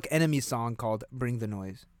Public Enemy song called Bring the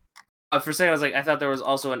Noise. For a second, I was I thought there was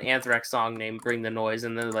also an Anthrax song named Bring the Noise,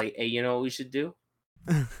 and then hey, you know what we should do?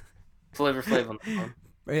 Flavor Flav on the phone.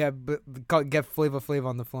 Yeah, but get Flavor Flav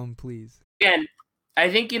on the phone, please. And I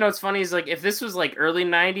think, what's funny is, if this was, early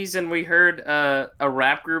 90s and we heard a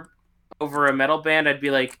rap group over a metal band, I'd be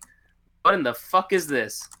like, what in the fuck is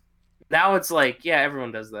this? Now it's yeah,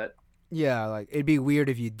 everyone does that. Yeah, it'd be weird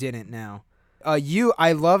if you didn't now.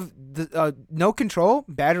 I love the No Control,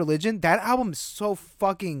 Bad Religion. That album is so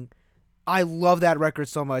fucking... I love that record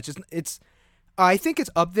so much. It's I think it's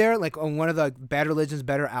up there, on one of the Bad Religion's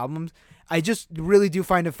better albums. I just really do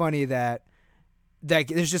find it funny that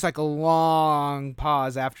there's just a long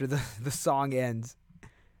pause after the song ends.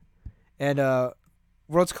 And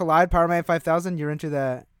Worlds Collide, Power Man 5000, you're into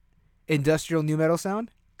that industrial new metal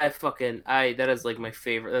sound? That is my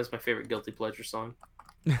favorite. That's my favorite guilty pleasure song.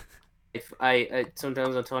 If I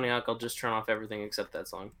sometimes on Tony Hawk, I'll just turn off everything except that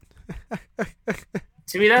song.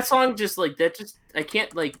 To me, that song I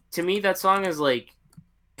can't to me that song is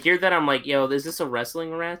hear that I'm yo, is this a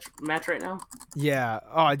wrestling match right now? Yeah.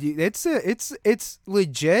 Oh, dude, it's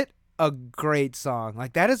legit a great song.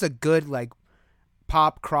 That is a good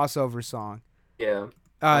pop crossover song. Yeah.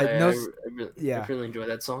 I really enjoy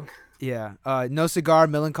that song. Yeah. No Cigar,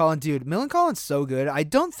 Millencolin, dude. Millencolin's so good. I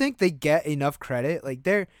don't think they get enough credit.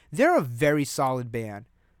 They're a very solid band.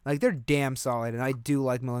 They're damn solid, and I do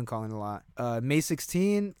like Millencolin a lot. May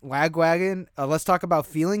 16, Lagwagon, Let's Talk About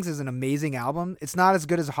Feelings is an amazing album. It's not as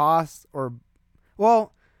good as Haas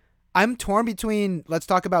well, I'm torn between Let's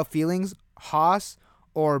Talk About Feelings, Haas,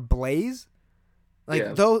 or Blaze.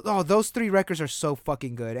 Those 3 records are so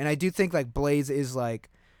fucking good, and I do think Blaze is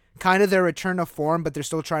kind of their return to form, but they're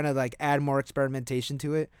still trying to add more experimentation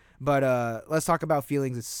to it. But Let's Talk About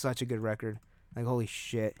Feelings is such a good record. Holy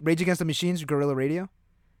shit. Rage Against the Machine's Guerrilla Radio.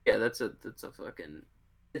 Yeah, that's a fucking...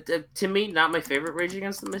 To me, not my favorite Rage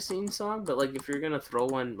Against the Machine song, but if you're gonna throw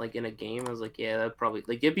one in a game, I was yeah, that probably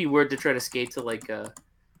it'd be weird to try to skate to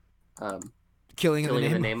Killing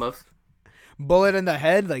in the Name of. Bullet in the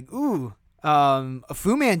Head, ooh.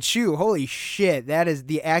 Fu Manchu, holy shit, that is...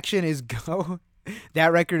 The action is go.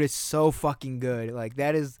 That record is so fucking good.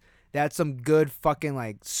 That's some good fucking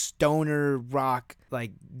like stoner rock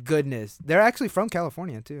like goodness. They're actually from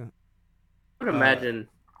California too. I would Uh, imagine.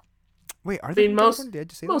 Wait, are I they mean, from California? Did I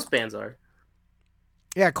just say that? most bands are.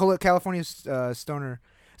 Yeah, California stoner.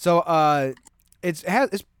 So it's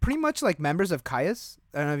pretty much like members of Caius.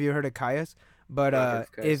 I don't know if you heard of Caius, but Not heard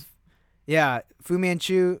of Caius. yeah, Fu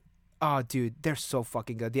Manchu. Oh, dude, they're so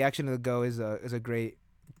fucking good. The Action of the Go is a great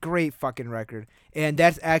fucking record, and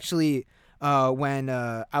that's actually when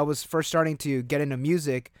I was first starting to get into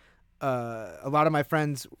music. A lot of my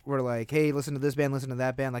friends were like, "Hey, listen to this band, listen to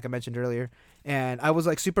that band," like I mentioned earlier, and I was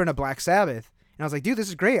like super into Black Sabbath. And I was like, dude, this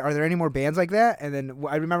is great. Are there any more bands like that? And then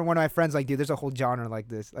I remember one of my friends like, dude, there's a whole genre like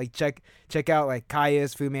this. Like check out like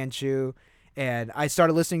Caius, Fu Manchu, and I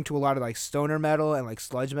started listening to a lot of like stoner metal and like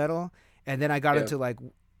sludge metal. And then I got Yeah. into like,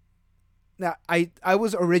 now I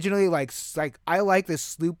was originally like I like this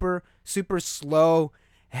super slow,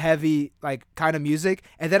 heavy like kind of music.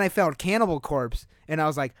 And then I found Cannibal Corpse, and I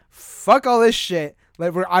was like, fuck all this shit.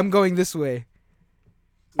 Like I'm going this way.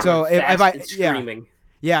 So if Fast I and screaming.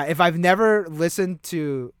 yeah, if I've never listened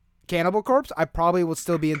to Cannibal Corpse, I probably will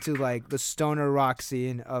still be into like the stoner rock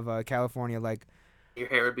scene of California. Like, Your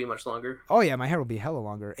hair would be much longer. oh yeah, my hair will be hella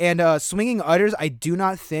longer. And Swinging Utters, I do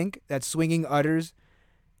not think that Swinging Utters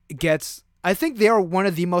gets. I think they are one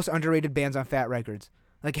of the most underrated bands on Fat Records,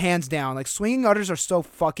 like hands down. Like Swinging Utters are so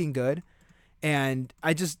fucking good, and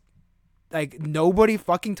I just like nobody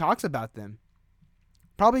fucking talks about them.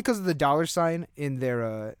 Probably because of the $sign in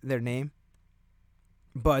their name.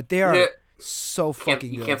 But they are Yeah. so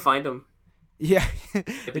fucking You good. can't find them. Yeah, Do they're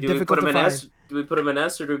we put difficult them to in find. S? Do we put them in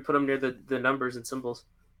S, or do we put them near the numbers and symbols?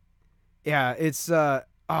 Yeah, it's oh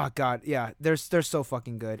god, yeah, they're so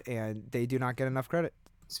fucking good, and they do not get enough credit.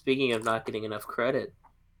 Speaking of not getting enough credit,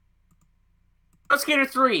 Pro Skater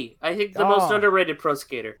 3. I think the most Oh. underrated Pro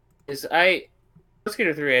Skater is Pro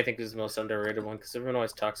Skater 3. I think is the most underrated one because everyone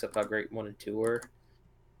always talks about how great 1 and 2 were.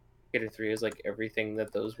 Skater 3 is like everything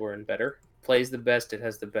that those were and better. Plays the best. It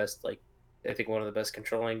has the best, like, I think one of the best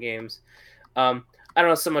controlling games. I don't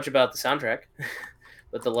know so much about the soundtrack,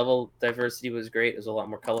 but the level diversity was great. It was a lot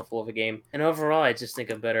more colorful of a game, and overall, I just think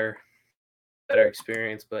a better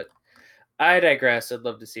experience. But I digress. I'd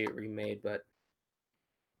love to see it remade, but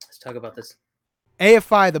let's talk about this.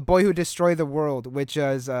 AFI, The Boy Who Destroyed the World, which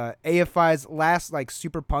is AFI's last like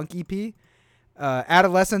super punk EP.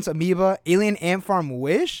 Adolescence, Amoeba, Alien Ant Farm,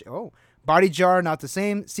 Wish. Oh, Body Jar, Not the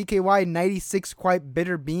Same. CKY, 96 Quite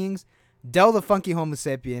Bitter Beings. Del the Funky Homo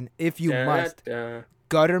Sapien, If You Must.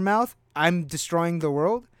 Guttermouth, I'm Destroying the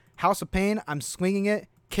World. House of Pain, I'm Swinging It.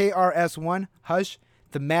 KRS-One, Hush.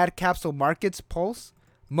 The Mad Capsule Markets, Pulse.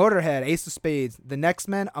 Motorhead, Ace of Spades. The Next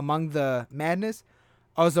Men, Among the Madness.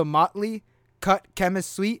 Ozomatli, Cut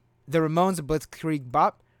Chemist Sweet. The Ramones, Blitzkrieg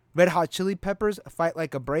Bop. Red Hot Chili Peppers, Fight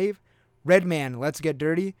Like a Brave. Redman, Let's Get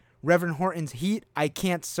Dirty. Reverend Horton's Heat, I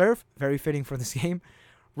Can't Surf. Very fitting for this game.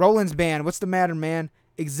 Roland's Band, What's the Matter, Man?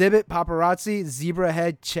 Exhibit, Paparazzi, Zebra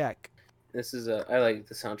Head, Check. This is I like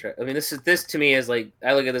the soundtrack. I mean, this to me is like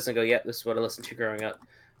I look at this and go, yeah, this is what I listened to growing up.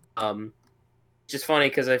 Just funny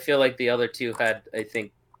because I feel like the other two had, I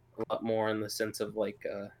think, a lot more in the sense of like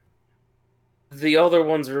the other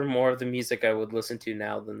ones were more of the music I would listen to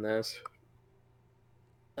now than this.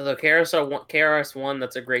 Although KRS-One,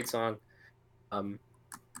 that's a great song.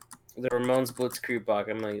 The Ramones Blitzkrieg Bop,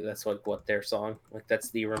 I'm like, that's like what their song, like that's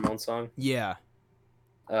the Ramones song. Yeah.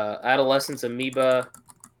 Adolescence, Amoeba.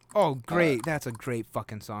 Oh, great. That's a great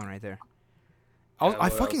fucking song right there. Yeah, I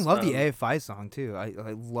what fucking else? love the AFI song, too. I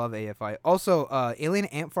love AFI. Also, Alien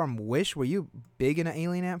Ant Farm, Wish. Were you big into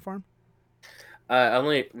Alien Ant Farm? I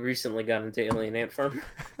only recently got into Alien Ant Farm.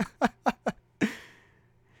 You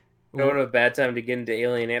know what a bad time to get into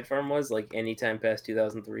Alien Ant Farm was? Like anytime past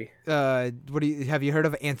 2003. Have you heard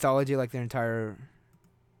of Anthology, like their entire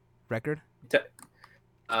record?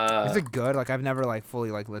 Is it good? Like I've never like fully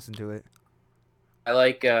like listened to it. I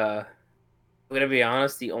like I'm gonna be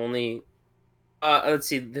honest, the only let's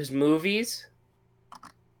see, there's Movies.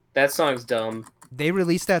 That song's dumb. They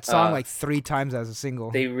released that song like 3 times as a single.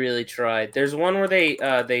 They really tried. There's one where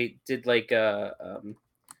they did like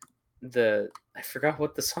I forgot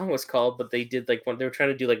what the song was called, but they did like when they were trying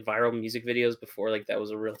to do like viral music videos before like that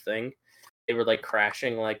was a real thing. They were like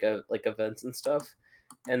crashing like events and stuff.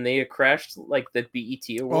 And they crashed like the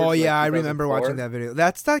BET Awards. Oh yeah, like, I remember watching that video.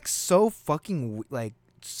 That's like so fucking like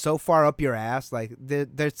so far up your ass. Like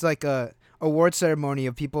there's like a award ceremony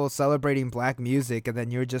of people celebrating black music, and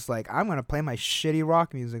then you're just like, I'm gonna play my shitty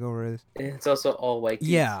rock music over this. And it's also all white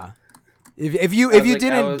dudes. Yeah. If you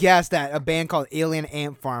didn't guess that a band called Alien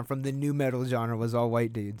Ant Farm from the new metal genre was all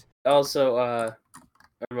white dudes. Also are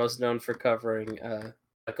most known for covering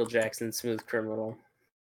Michael Jackson, "Smooth Criminal."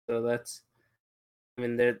 So that's, I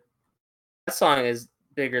mean, that song is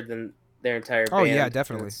bigger than their entire Oh yeah, band, and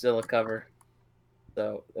definitely. it's still a cover.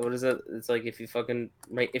 So what is it? It's like if you fucking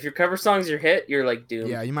if your cover song's your hit, you're like Yeah,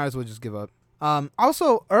 doomed. you might as well just give up.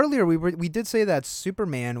 Also earlier we did say that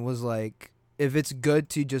Superman was like, if it's good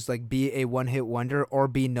to just like be a one hit wonder or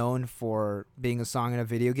be known for being a song in a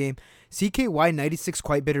video game. CKY 96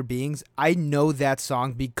 Quite Bitter Beings. I know that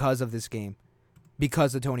song because of this game,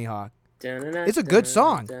 because of Tony Hawk. It's a good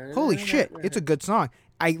song. Holy shit, it's a good song.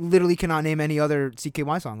 I literally cannot name any other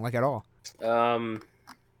CKY song like at all. I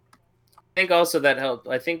think also that helped.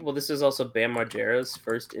 I think, well, this is also Bam Margera's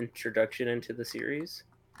first introduction into the series,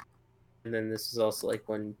 and then this is also like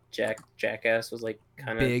when Jackass was like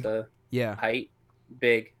kind of Big. the Yeah. height,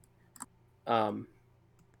 big. Um,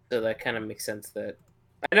 so that kind of makes sense. That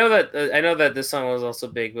I know that this song was also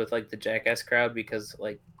big with like the Jackass crowd because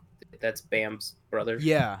like that's Bam's brother.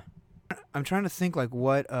 Yeah. I'm trying to think like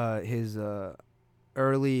what his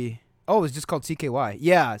early. Oh, it was just called CKY.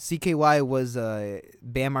 Yeah, CKY was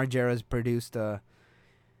Bam Margera's produced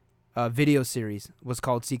video series was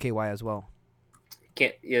called CKY as well.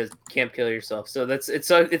 Can't kill yourself. So it's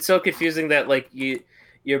so confusing that like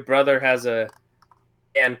your brother has a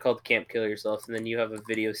band called Can't Kill Yourself, and then you have a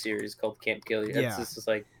video series called Can't Kill You. It's Yeah. just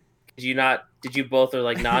like, did you both are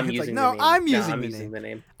like, no, I'm It's like, using no, the name. I'm No, using I'm the using name. the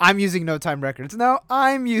name. I'm using No Time Records. No,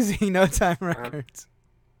 I'm using No Time Records.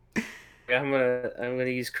 I'm gonna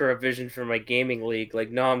use Corrupt Vision for my gaming league.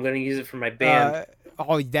 Like, no, I'm gonna use it for my band.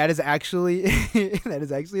 Oh, that is actually that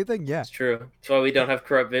is actually a thing. Yeah. It's true. That's why we don't have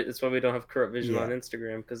That's why we don't have Corrupt Vision on Yeah.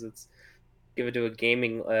 Instagram, because it's give it to a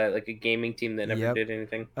gaming like a gaming team that never Yep. did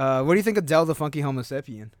anything. What do you think of Del the Funky Homo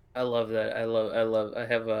Sapien? I love that. I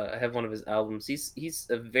have one of his albums. He's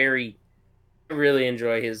a very, I really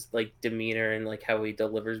enjoy his like demeanor and like how he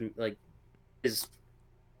delivers like his.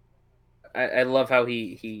 I love how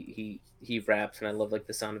he raps, and I love like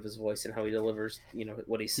the sound of his voice and how he delivers. You know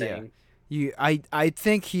what he's Yeah. saying. I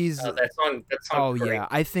think he's. That song's Oh great. yeah,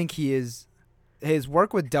 I think he is. His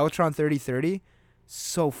work with Deltron 3030,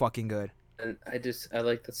 so fucking good. And I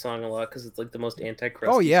like that song a lot because it's like the most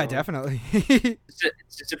anti-crusty Oh yeah, song. definitely.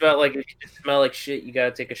 It's just about like if you just smell like shit, you gotta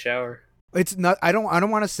take a shower. It's not. I don't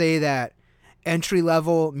want to say that entry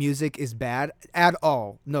level music is bad at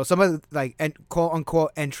all. No, some of the, like quote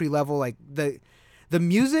unquote entry level, like the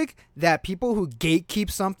music that people who gatekeep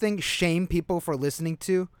something shame people for listening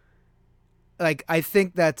to. Like I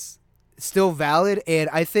think that's still valid, and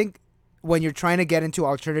I think when you're trying to get into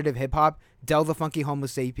alternative hip hop, Del the Funky Homo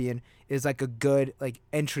Sapien is like a good like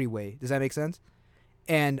entryway. Does that make sense?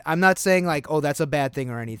 And I'm not saying like, oh, that's a bad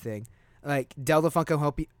thing or anything. Like Del the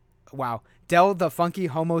Funky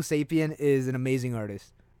Homo Sapien is an amazing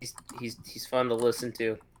artist. He's fun to listen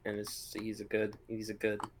to, and he's a good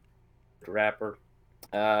rapper.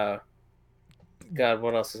 God,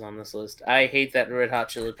 what else is on this list? I hate that Red Hot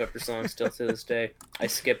Chili Pepper song still to this day. I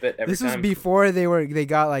skip it every This was time. before they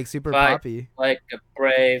got like super Fight poppy. like a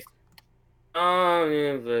brave. Oh,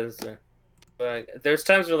 yeah, but there's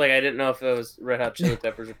times where like I didn't know if it was Red Hot Chili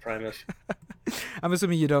Peppers or Primus. I'm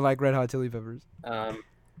assuming you don't like Red Hot Chili Peppers.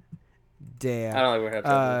 Damn. I don't like Red Hot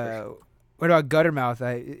Chili Peppers. What about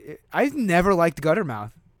Guttermouth? I've never liked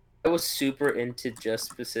Guttermouth. I was super into just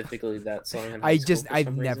specifically that song in high I've school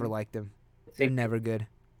never reason. liked them. They're never good.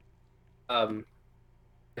 I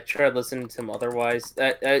tried listening to them otherwise.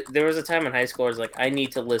 There was a time in high school where I was like, I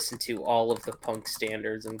need to listen to all of the punk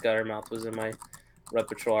standards, and Guttermouth was in my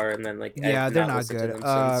repertoire, and then like yeah, they're not good.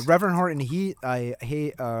 Reverend Horton Heat, I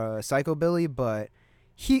hate Psychobilly, but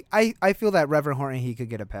I feel that Reverend Horton Heat could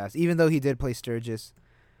get a pass, even though he did play Sturgis.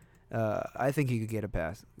 I think he could get a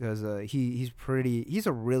pass because he's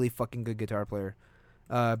a really fucking good guitar player.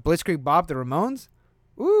 Blitzkrieg Bob, the Ramones,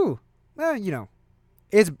 ooh, you know,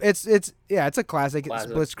 it's a classic. It's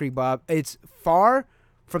Blitzkrieg Bob. It's far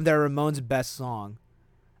from their Ramones' best song.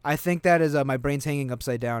 I think that is My Brain's Hanging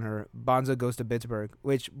Upside Down or Bonzo Goes to Pittsburgh,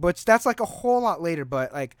 which that's like a whole lot later,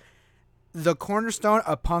 but like the cornerstone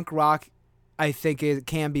of punk rock, I think it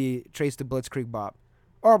can be traced to Blitzkrieg Bob,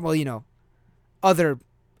 or well, you know, other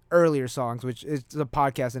earlier songs, which is a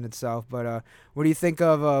podcast in itself. But what do you think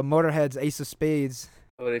of Motorhead's Ace of Spades?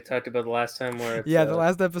 What I talked about the last time, where it's, yeah, the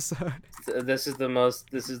last episode. This is the most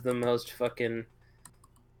fucking.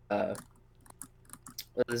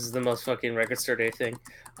 This is the most fucking record store day thing.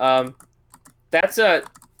 That's to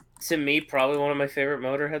me probably one of my favorite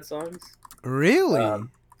Motorhead songs. Really?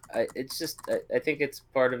 I think it's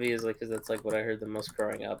part of me is like because that's like what I heard the most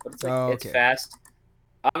growing up. But it's like it's fast.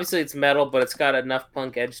 Obviously, it's metal, but it's got enough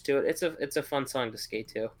punk edge to it. It's a fun song to skate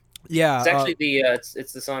to. Yeah, it's actually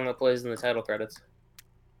it's the song that plays in the title credits.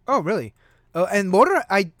 Oh, really? And Motor,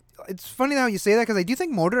 it's funny how you say that because I do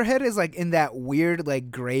think Motorhead is like in that weird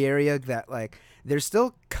like gray area that like they're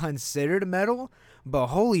still considered metal, but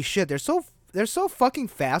holy shit, they're so fucking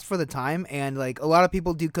fast for the time, and like a lot of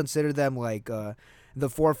people do consider them like the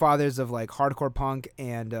forefathers of like hardcore punk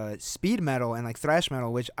and speed metal and like thrash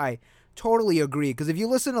metal, which I totally agree. Because if you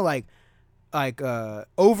listen to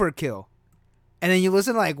Overkill, and then you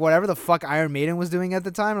listen to like whatever the fuck Iron Maiden was doing at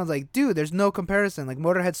the time, and I was like, dude, there's no comparison. Like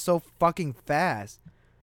Motorhead's so fucking fast.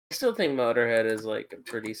 I still think Motorhead is like a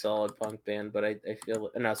pretty solid punk band, but I feel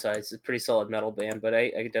no, sorry, it's a pretty solid metal band. But I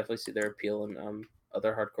could definitely see their appeal in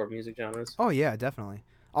other hardcore music genres. Oh yeah, definitely.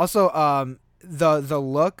 Also, the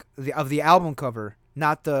look of the album cover,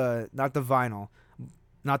 not the vinyl,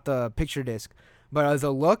 not the picture disc, but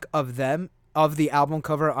the look of them of the album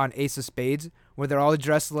cover on Ace of Spades, where they're all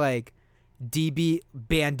dressed like DB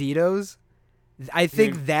Banditos. I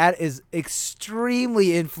think that is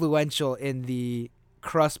extremely influential in the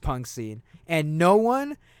crust punk scene, and no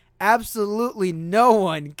one, absolutely no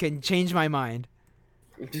one, can change my mind.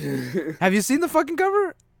 Have you seen the fucking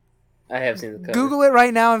cover? I have seen the cover. Google it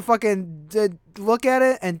right now and fucking look at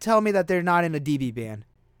it and tell me that they're not in a DB band.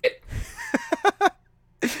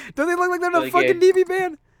 Don't they look like they're in a Really fucking good. DB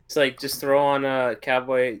band? It's like just throw on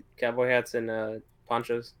cowboy hats and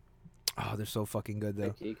ponchos. Oh, they're so fucking good though.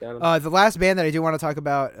 Like, you got 'em. The last band that I do want to talk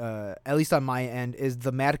about, at least on my end, is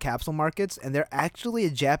the Mad Capsule Markets, and they're actually a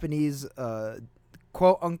Japanese,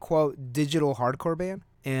 quote unquote, digital hardcore band,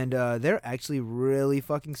 and they're actually really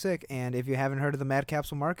fucking sick. And if you haven't heard of the Mad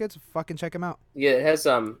Capsule Markets, fucking check them out. Yeah, it has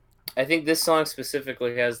I think this song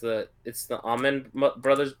specifically has it's the Almond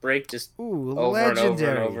Brothers break just Ooh, over legendary. and over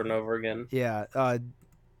and over and over again. Yeah,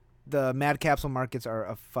 the Mad Capsule Markets are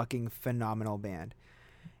a fucking phenomenal band.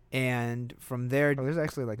 And from there, there's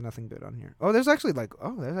actually like nothing good on here. There's actually like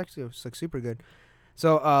like super good.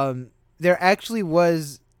 So there actually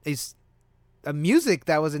was a music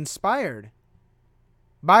that was inspired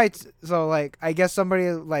by so like I guess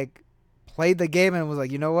somebody like played the game and was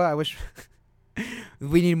like, you know what, I wish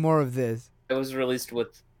we need more of this. It was released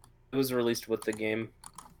with the game.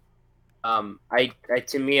 I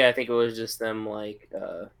to me I think it was just them like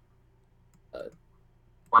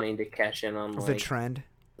wanting to cash in on Of like the trend.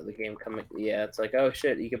 the game coming. Yeah, it's like, oh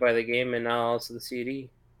shit, you could buy the game and now also the CD.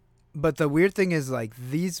 But the weird thing is like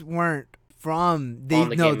these weren't from On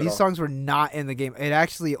the game at these all. songs were not in the game. It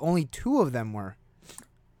actually only 2 of them were.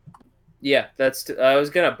 Yeah, I was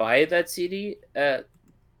gonna buy that CD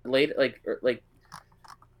late like a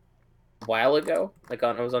while ago. Like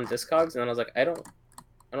it was on Discogs, and then I was like, I don't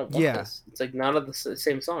want this. It's like none of the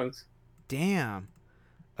same songs. Damn.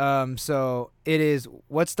 So it is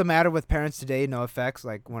What's the Matter with Parents Today, No Effects,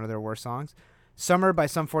 like one of their worst songs. Summer by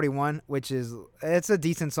Sum 41, which is it's a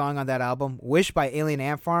decent song on that album. Wish by Alien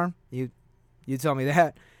Ant Farm. You tell me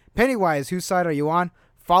that. Pennywise, Whose Side Are You On?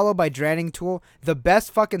 Followed by Drowning Tool. The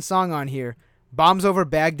best fucking song on here, Bombs Over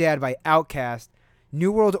Baghdad by Outkast.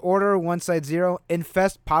 New World Order, One Side Zero.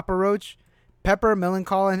 Infest, Papa Roach. Pepper,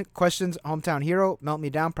 Millencolin, Questions, Hometown Hero. Melt Me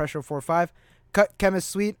Down, Pressure 4-5. Cut Chemist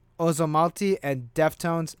Sweet, Ozomalti, and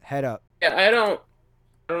Deftones, Head Up. Yeah, I don't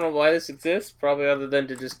know why this exists. Probably other than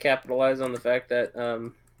to just capitalize on the fact that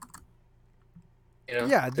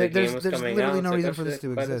Yeah, the game there's was there's coming literally out. no It's like, reason oh, for this shit,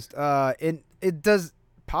 to buy this. exist. It does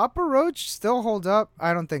Papa Roach still hold up?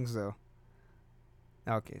 I don't think so.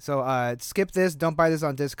 Okay, so skip this. Don't buy this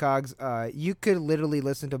on Discogs. You could literally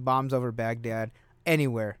listen to Bombs Over Baghdad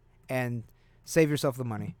anywhere and save yourself the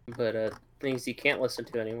money. But things you can't listen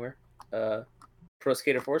to anywhere. Pro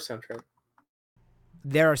Skater 4 soundtrack.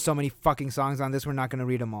 There are so many fucking songs on this. We're not gonna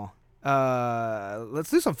read them all. Let's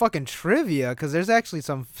do some fucking trivia because there's actually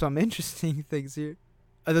some interesting things here.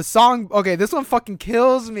 The song, okay, this one fucking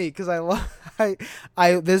kills me because I love,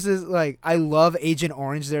 this is like I love Agent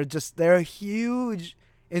Orange. They're a huge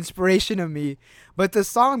inspiration of me. But the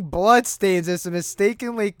song Bloodstains is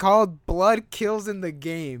mistakenly called Blood Kills in the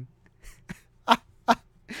Game.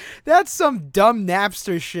 That's some dumb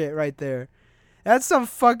Napster shit right there. That's some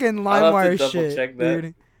fucking I'll have to LimeWire double shit. check that.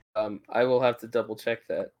 Dude. I will have to double check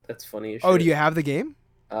that. That's funny as shit. Oh, do you have the game?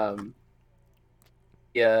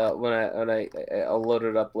 Yeah, when I'll load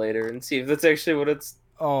it up later and see if that's actually what it's.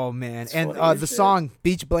 Oh man, It's and funny as the shit. song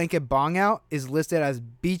 "Beach Blanket Bong Out" is listed as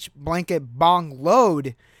 "Beach Blanket Bong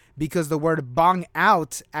Load" because the word "bong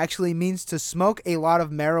out" actually means to smoke a lot of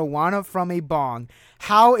marijuana from a bong.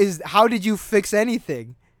 How did you fix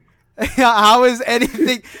anything? How is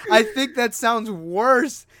anything? I think that sounds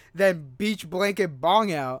worse than "Beach Blanket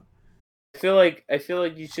Bong Out." I feel like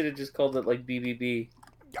you should have just called it like BBB.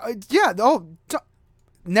 Yeah. Oh,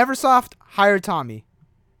 Neversoft, hire Tommy.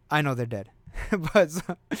 I know they're dead. but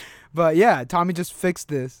but yeah, Tommy just fixed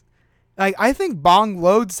this. Like I think bong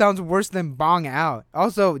load sounds worse than bong out.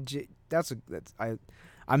 Also,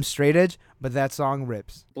 I'm straight edge, but that song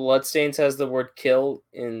rips. Bloodstains has the word kill,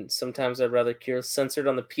 and sometimes I'd rather cure censored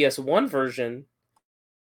on the PS1 version.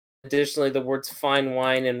 Additionally, the words fine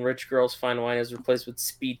wine and rich girls fine wine is replaced with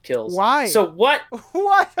speed kills. Why? So what?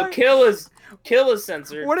 What? So kill is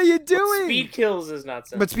censored. What are you But doing? speed kills is not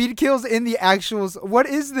censored. But speed kills in the actuals. What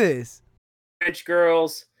is this? Rich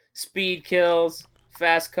girls, speed kills,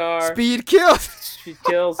 fast car, Speed kills. speed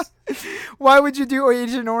kills. Why would you do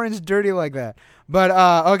Agent Orange dirty like that? But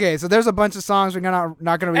okay, so there's a bunch of songs we're not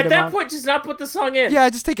gonna read At them that out. point, just not put the song in. Yeah,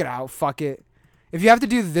 just take it out. Fuck it. If you have to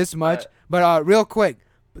do this much, but real quick,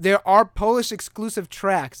 there are Polish exclusive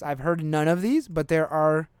tracks. I've heard none of these, but there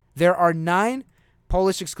are 9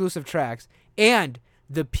 Polish exclusive tracks, and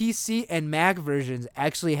the PC and Mac versions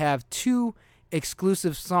actually have 2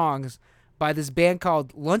 exclusive songs by this band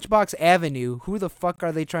called Lunchbox Avenue. Who the fuck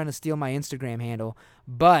are they trying to steal my Instagram handle?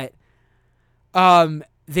 But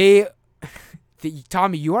they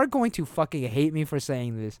Tommy, you are going to fucking hate me for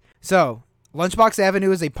saying this. So, Lunchbox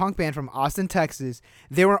Avenue is a punk band from Austin, Texas.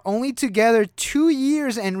 They were only together 2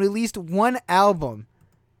 years and released 1 album.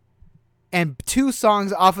 And 2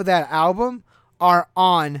 songs off of that album are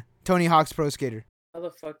on Tony Hawk's Pro Skater. How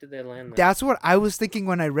the fuck did they land there? That's what I was thinking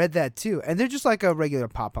when I read that too. And they're just like a regular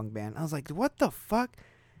pop punk band. I was like, what the fuck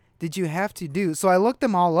did you have to do? So I looked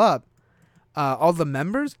them all up. All the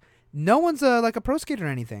members. No one's like a pro skater or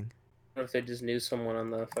anything. What if they just knew someone on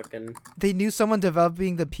the fucking... They knew someone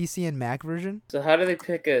developing the PC and Mac version? So how do they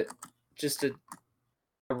pick a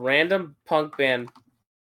random punk band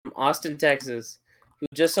from Austin, Texas, who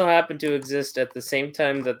just so happened to exist at the same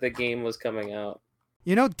time that the game was coming out?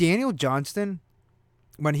 You know, Daniel Johnston,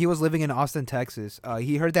 when he was living in Austin, Texas,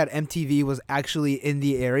 he heard that MTV was actually in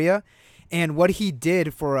the area. And what he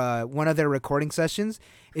did for one of their recording sessions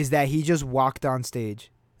is that he just walked on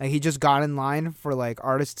stage. Like, he just got in line for, like,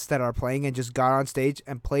 artists that are playing and just got on stage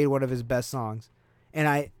and played one of his best songs. And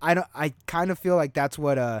I kind of feel like that's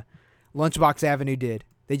what Lunchbox Avenue did.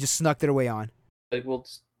 They just snuck their way on. Like, we'll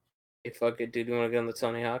just... Hey, fuck it, dude. You want to get on the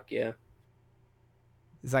Tony Hawk? Yeah.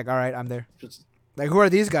 It's like, all right, I'm there. Just Like, who are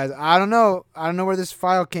these guys? I don't know where this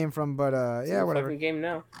file came from, but it's yeah, a whatever. fucking game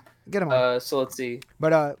now. Get them on. So let's see.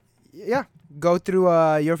 But yeah, go through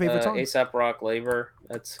your favorite song. A$AP Rock, Labor.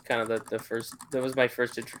 That's kind of the first. That was my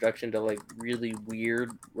first introduction to like really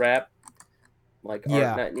weird rap. Like,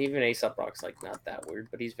 Yeah. not, even A$AP Rock's like not that weird,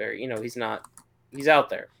 but he's very, he's not. He's out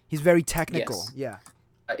there. He's very technical. Yes. Yeah.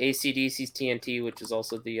 AC/DC's TNT, which is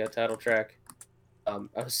also the title track. I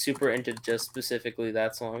was super into just specifically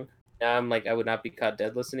that song. Now I'm like, I would not be caught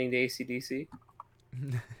dead listening to AC/DC.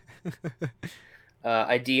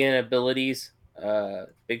 Idea and Abilities,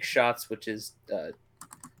 Big Shots, which is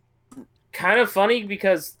kind of funny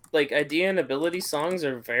because like Idea and Ability songs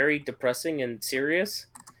are very depressing and serious,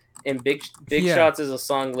 and Big Yeah. Shots is a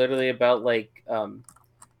song literally about like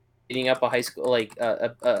beating up a high school like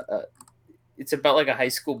it's about like a high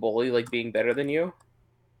school bully like being better than you,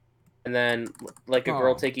 and then like a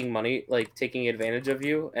girl Oh. taking money, like taking advantage of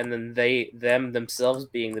you, and then them themselves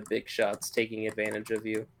being the big shots taking advantage of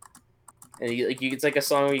you. And it's like a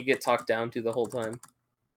song where you get talked down to the whole time.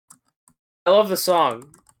 I love the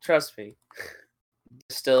song, trust me.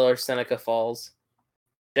 Distiller, Seneca Falls.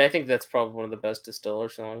 I think that's probably one of the best Distiller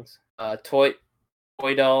songs. Toy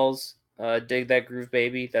Dolls, Dig That Groove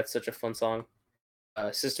Baby. That's such a fun song.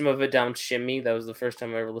 System of a Down, Shimmy. That was the first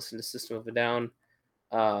time I ever listened to System of a Down.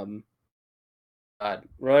 Run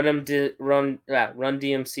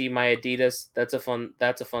DMC, My Adidas. That's a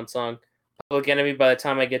fun song. Public Enemy, By the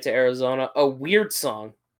Time I Get to Arizona. A weird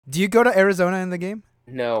song. Do you go to Arizona in the game?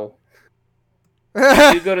 No.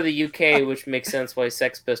 I do go to the UK, which makes sense why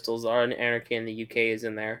Sex Pistols are in Anarchy in the UK is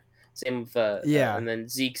in there. Same with Yeah. and then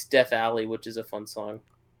Zeke's Death Alley, which is a fun song.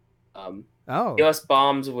 Oh. US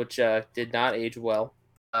Bombs, which did not age well.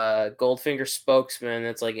 Goldfinger Spokesman.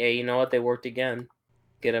 It's like, hey, you know what? They worked again.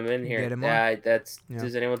 Get him in here. Get 'em on. Yeah, Yeah.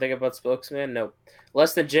 Does anyone think about Spokesman? Nope.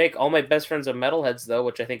 Less Than Jake. All My Best Friends Are Metalheads, though,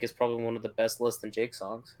 which I think is probably one of the best Less Than Jake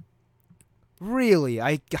songs. Really?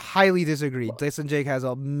 I highly disagree. Jason Jake has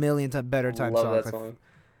a million times better time Love songs. that song.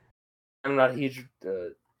 I'm not a huge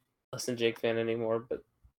Less Than Jake fan anymore, but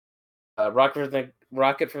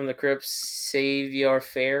Rocket from the Crypt, Save Your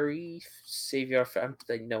Fairy.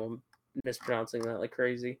 I know I'm mispronouncing that like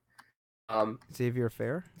crazy. Xavier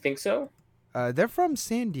Fair? Think so? They're from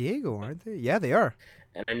San Diego, aren't they? Yeah, they are.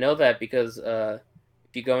 And I know that because if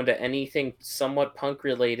you go into anything somewhat punk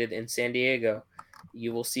related in San Diego,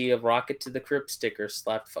 you will see a Rocket to the Crypt sticker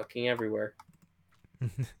slapped fucking everywhere.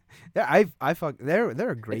 Yeah, I fuck. They're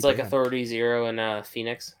a great It's like band. Authority Zero and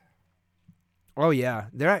Phoenix. Oh yeah,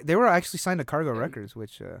 they were actually signed to Cargo Records,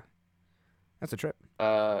 which that's a trip.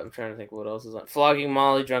 I'm trying to think what else is on. Flogging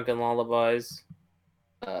Molly, Drunken Lullabies.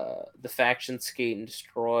 The Faction, Skate and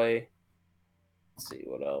Destroy. Let's see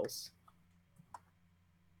what else.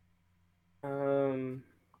 The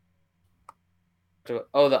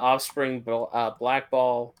Offspring,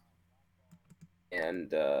 Blackball,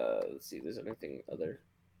 and let's see, if there's anything other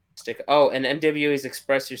stick. Oh, and NWA's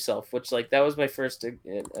Express Yourself, which like that was my first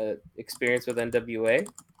experience with NWA.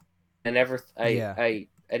 Yeah. I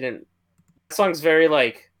didn't. That song's very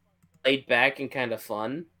like laid back and kind of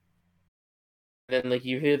fun. Then like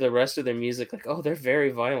you hear the rest of their music, like oh, they're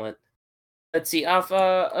very violent. Let's see,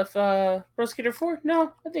 Pro Skater 4.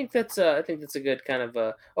 No, I think that's a good kind of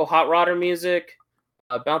Hot Rodder music,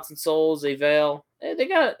 Bouncing Souls, Avail. They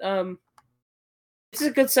got It's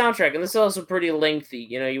a good soundtrack, and this is also pretty lengthy.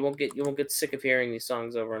 You know, you won't get sick of hearing these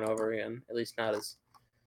songs over and over again. At least not as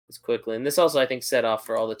quickly. And this also, I think, set off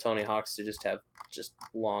for all the Tony Hawks to just have just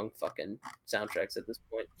long fucking soundtracks at this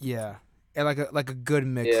point. Yeah, and like a good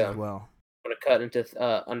mix Yeah. as well. Want to cut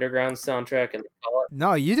into Underground soundtrack and call it?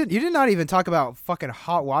 No, you did not even talk about fucking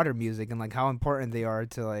Hot Water music and like how important they are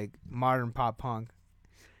to like modern pop punk.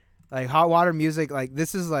 Like Hot Water music, like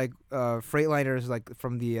this is like Freightliners, like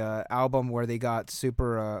from the album where they got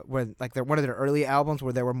super where like they're one of their early albums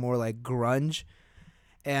where they were more like grunge.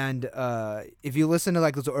 And if you listen to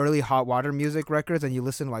like those early Hot Water music records and you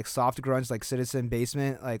listen to like soft grunge like Citizen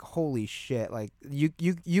Basement, like holy shit, like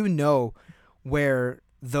you know where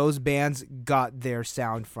those bands got their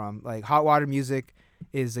sound from. Like Hot Water music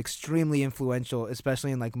is extremely influential,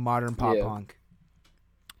 especially in like modern pop punk.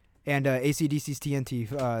 And AC/DC's TNT,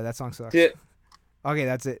 that song sucks. Yeah. Okay,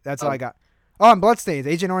 that's it. That's all I got. Oh, and Bloodstains,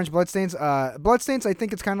 Agent Orange, Bloodstains. Bloodstains, I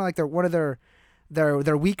think it's kind of like one of their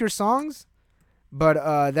weaker songs, but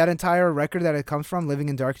that entire record that it comes from, Living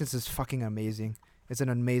in Darkness, is fucking amazing. It's an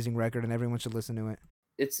amazing record, and everyone should listen to it.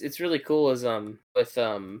 It's really cool as with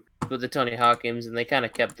the Tony Hawk games, and they kind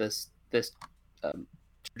of kept this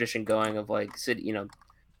tradition going of like City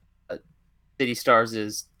Stars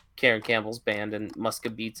is Karen Campbell's band and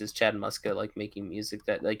Muska Beats is Chad Muska, like making music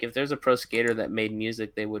that like if there's a pro skater that made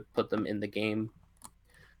music, they would put them in the game.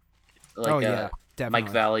 Like definitely.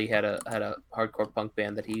 Mike Valley had a hardcore punk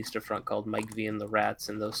band that he used to front called Mike V and the Rats,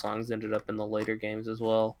 and those songs ended up in the later games as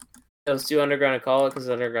well. Let's do Underground and call it because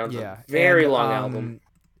Underground's a very long album.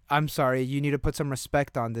 I'm sorry, you need to put some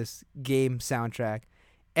respect on this game soundtrack.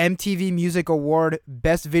 MTV Music Award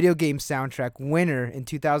Best Video Game Soundtrack winner in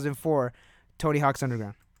 2004, Tony Hawk's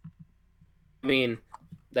Underground. I mean,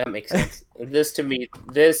 that makes sense. This to me,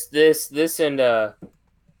 this and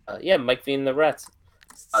Mike V and the Rats.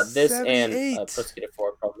 This 78. And Pro Skater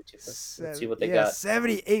 4 probably too. Let's see what they got.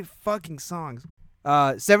 78 fucking songs.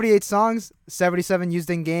 78 songs, 77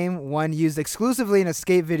 used in game, 1 used exclusively in a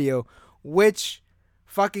skate video, which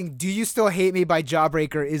fucking Do You Still Hate Me by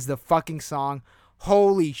Jawbreaker is the fucking song.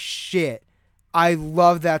 Holy shit. I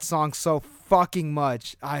love that song so fucking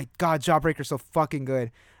much. God, Jawbreaker's so fucking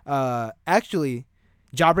good. Actually,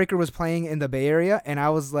 Jawbreaker was playing in the Bay Area, and I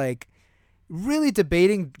was like really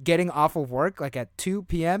debating getting off of work like at 2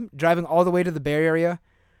 p.m., driving all the way to the Bay Area,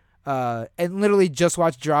 and literally just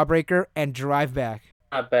watch Jawbreaker and drive back.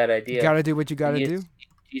 Not a bad idea. You gotta do what you gotta do.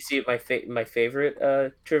 You see, my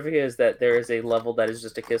favorite trivia is that there is a level that is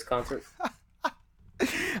just a Kiss concert.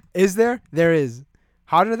 Is there? There is.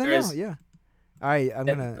 Hotter than now? Yeah. All right, I'm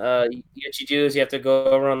gonna. What you do is you have to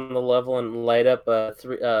go around the level and light up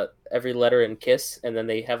every letter in Kiss, and then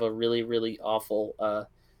they have a really really awful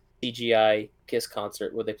CGI Kiss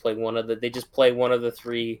concert where they play they just play one of the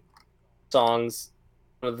 3 songs,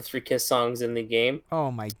 one of the 3 Kiss songs in the game. Oh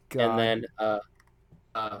my god! And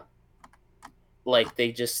then like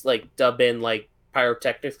they just like dub in like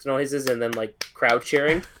pyrotechnics noises and then like crowd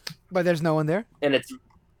cheering. But there's no one there. And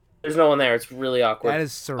there's no one there. It's really awkward. That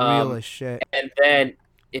is surreal as shit. And then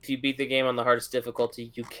if you beat the game on the hardest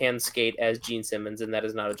difficulty, you can skate as Gene Simmons, and that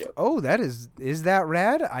is not a joke. Oh, is that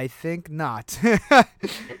rad? I think not.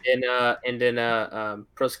 and in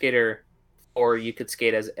Pro Skater 4, you could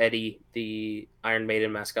skate as Eddie, the Iron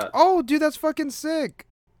Maiden mascot. Oh, dude, that's fucking sick.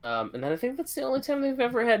 And then I think that's the only time they've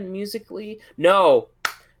ever had musically. No,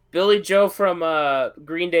 Billy Joe from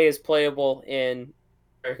Green Day is playable in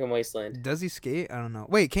American Wasteland. Does he skate? I don't know.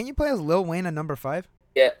 Wait, can you play as Lil Wayne at number 5?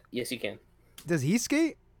 Yeah, yes you can. Does he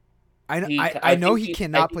skate? I know he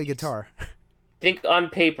cannot play guitar. I think on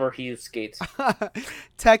paper he skates.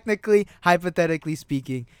 Technically, hypothetically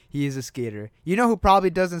speaking, he is a skater. You know who probably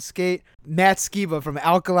doesn't skate? Matt Skiba from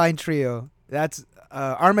Alkaline Trio. That's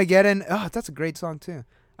Armageddon. Oh, that's a great song too.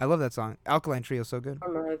 I love that song. Alkaline Trio, so good.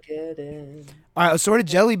 Armageddon. All right, Assorted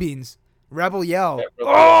Jelly Beans. Rebel Yell. Yeah,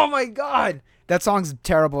 Oh my god, that song's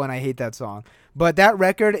terrible, and I hate that song. But that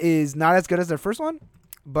record is not as good as their first one.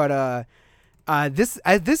 But this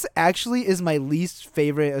actually is my least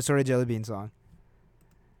favorite Assorted Jelly Bean song.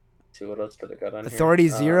 See what else do they got on Authority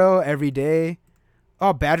here? Zero, Every Day.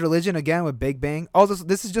 Oh, Bad Religion again with Big Bang. Oh,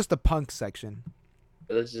 this is just the punk section.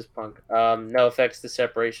 This is just punk. No Effects, The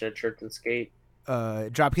Separation of Church and Skate.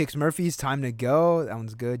 Dropkicks Murphys, Time to Go. That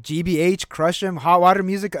one's good. GBH, Crush 'Em, Hot Water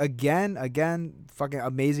Music again, fucking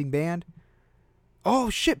amazing band. Oh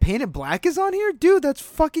shit, Painted Black is on here, dude. That's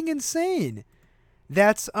fucking insane.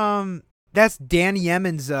 That's Dan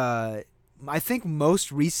Yemen's I think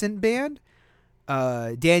most recent band.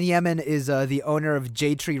 Dan Yemen is the owner of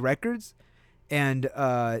J Tree Records, and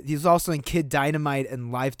he's also in Kid Dynamite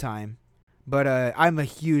and Lifetime. But I'm a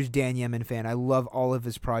huge Dan Yemen fan. I love all of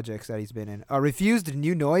his projects that he's been in. Refused,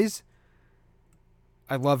 New Noise.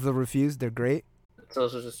 I love the Refused. They're great.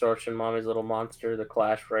 Social Distortion, Mommy's Little Monster, The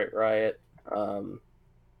Clash, Right Riot,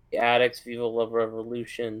 The Addicts, Viva Love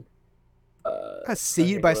Revolution.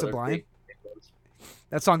 Seed by Sublime. Big ones.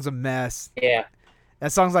 That song's a mess. Yeah.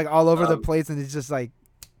 That song's like all over the place, and it's just like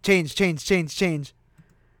change.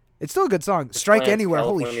 It's still a good song. Strike Anywhere.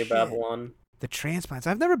 California, Holy shit. Babylon. The Transplants.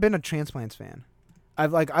 I've never been a Transplants fan. I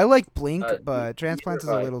like Blink, but Transplants is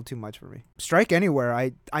a right. little too much for me. Strike Anywhere.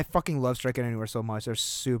 I fucking love Strike Anywhere so much. They're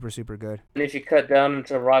super good. And if you cut down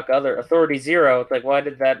into rock other, Authority Zero, it's like, why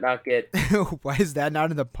did that not get... Why is that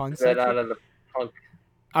not in the punk Is that section? not in the punk?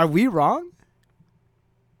 Are we wrong?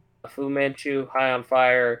 Fu Manchu, High on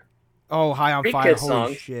Fire. Oh, High on Three Fire. Kiss Holy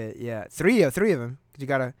songs. shit. Yeah. Three of them. You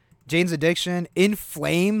gotta Jane's Addiction, In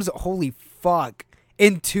Flames. Holy fuck.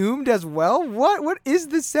 Entombed as well? What is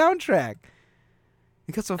this soundtrack?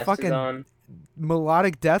 You got some fucking Mastodon.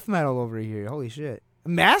 melodic death metal over here. Holy shit.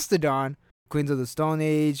 Mastodon. Queens of the Stone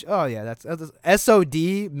Age. Oh yeah, that's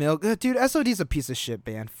SOD. Milk. Dude, SOD's a piece of shit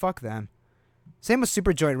band. Fuck them. Same with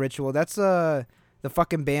Superjoint Ritual. That's the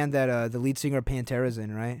fucking band that the lead singer of Pantera's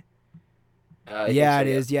in, right? Yeah, it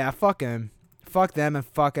is. Yeah, fuck him. Fuck them and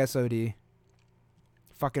fuck SOD.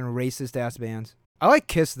 Fucking racist ass bands. I like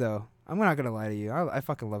Kiss though. I'm not gonna lie to you. I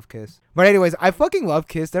fucking love Kiss. But anyways, I fucking love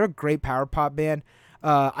Kiss. They're a great power pop band.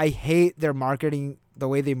 I hate their marketing, the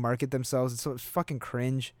way they market themselves. It's fucking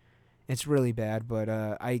cringe. It's really bad.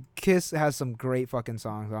 But Kiss has some great fucking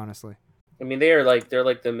songs, honestly. I mean, they're like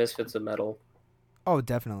the Misfits of metal. Oh,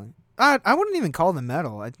 definitely. I wouldn't even call them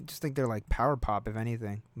metal. I just think they're like power pop, if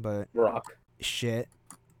anything. But Rock. shit.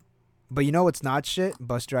 But you know what's not shit?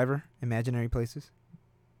 Bus Driver, Imaginary Places.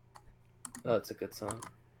 Oh, it's a good song.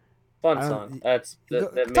 Fun song. That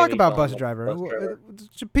made Talk me about fall in Bus love Driver. with Bus Driver.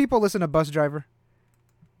 Should people listen to Bus Driver?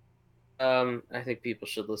 I think people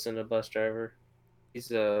should listen to Bus Driver.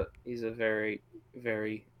 He's a very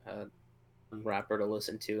rapper to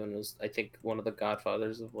listen to, and was, I think, one of the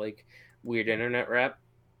godfathers of like weird internet rap.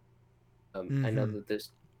 I know that there's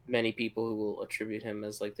many people who will attribute him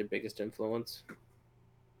as like their biggest influence.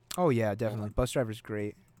 Oh yeah, definitely. Bus Driver's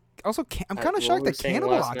great. Also, I'm kind of what shocked we were that saying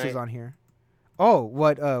Cannibal last Ox is night. on here. Oh,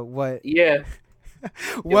 what? Yeah.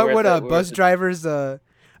 What we're would at the- Bus Drivers? All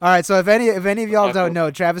right, so if any of y'all don't know,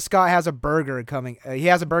 Travis Scott has a burger coming. He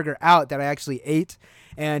has a burger out that I actually ate,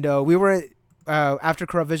 and we were after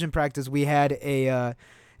Corrupt Vision practice. We had a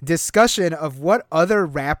discussion of what other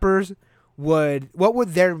rappers what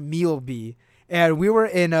would their meal be, and we were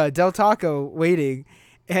in Del Taco waiting,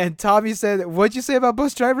 and Tommy said, "What'd you say about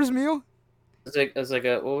Bus Driver's meal?" It's like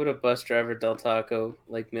what would a bus driver Del Taco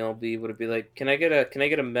like meal be? Would it be like, can I get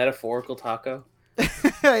a metaphorical taco?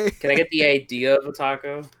 Can I get the idea of a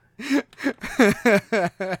taco?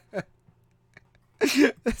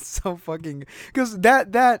 That's so fucking, because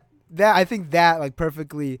that I think that like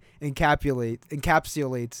perfectly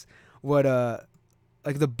encapsulates what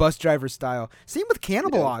like the Bus Driver style. Same with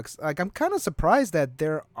Cannibal Ox. Like I'm kind of surprised that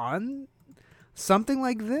they're on something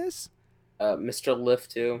like this. Mr.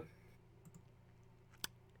 Lift too.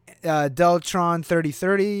 Deltron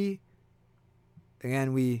 3030.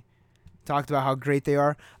 Again, we talked about how great they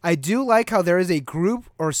are. I do like how there is a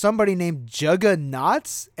group or somebody named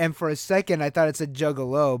Juggernauts, and for a second I thought it said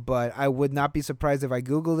Juggalo, but I would not be surprised if I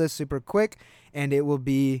Google this super quick and it will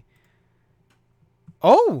be...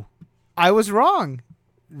 Oh! I was wrong.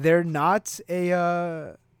 They're not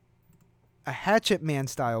a Hatchet Man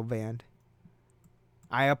style band.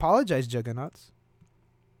 I apologize, Juggernauts.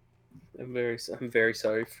 I'm very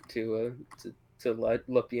sorry to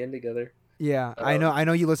lump you in together. Yeah, I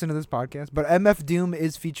know you listen to this podcast, but MF Doom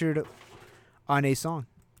is featured on a song.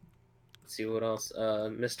 Let's see what else.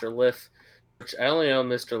 Mr. Lift, Which I only know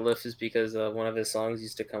Mr. Lift is because one of his songs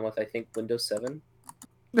used to come with, I think, Windows 7.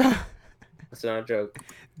 That That's not a joke.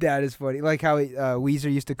 is funny. Like how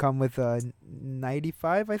Weezer used to come with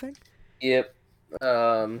 95, I think. Yep.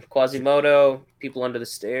 Quasimodo, People Under the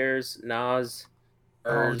Stairs, Nas,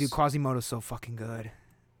 Oh, dude, Hers, Quasimodo's so fucking good.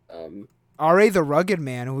 um, R.A. the Rugged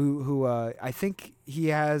Man, who I think he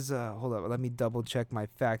has. Hold up, let me double check my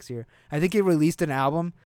facts here. I think he released an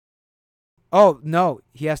album. Oh no,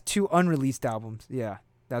 he has 2 unreleased albums. Yeah,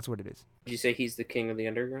 that's what it is. did you say he's the king of the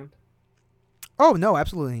underground? Oh no,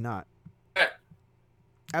 absolutely not. Eh.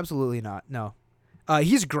 Absolutely not. No,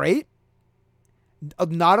 he's great.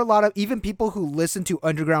 Not a lot of even people who listen to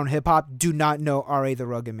underground hip hop do not know R.A. the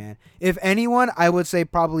Rugged Man. If anyone, I would say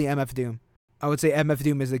probably MF Doom. I would say MF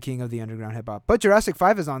Doom is the king of the underground hip hop. But Jurassic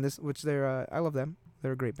 5 is on this, which they're I love them.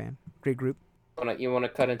 They're a great band, great group. You want to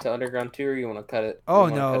cut into underground too, or you want to cut it? Oh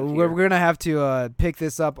you wanna no, cut it we're here? gonna have to pick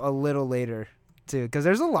this up a little later too, because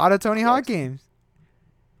there's a lot of Tony Hawk games.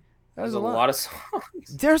 There's a lot of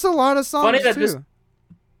songs. There's a lot of songs Funny that too. this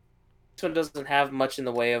one doesn't have much in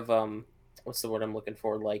the way of what's the word I'm looking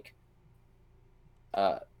for? Like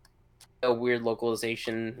no weird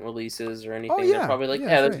localization releases or anything. yeah. They're probably like, Yeah,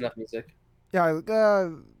 yeah, that's there's right. enough music. Yeah,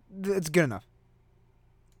 it's good enough.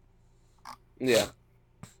 Yeah.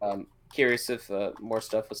 Curious if more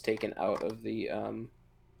stuff was taken out of the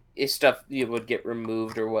if stuff you would get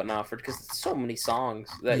removed or whatnot for because it's so many songs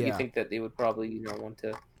that you Yeah. think that they would probably want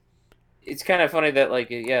to. It's kind of funny that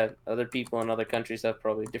like other people in other countries have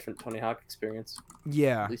probably a different Tony Hawk experience,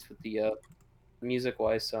 Yeah, at least with the music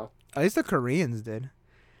wise. So at least the Koreans did.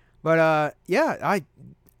 But yeah,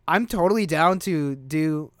 I'm totally down to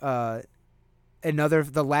do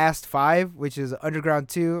the last 5, which is Underground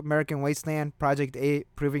 2, American Wasteland, Project 8,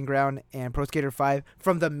 Proving Ground, and Pro Skater 5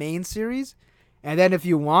 from the main series. And then if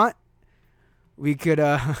you want, we could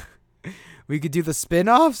we could do the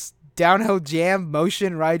spin-offs, Downhill Jam,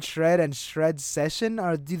 Motion Ride Shred, and Shred Session.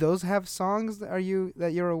 Do those have songs that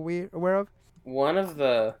you're aware of? one of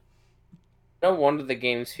the one of the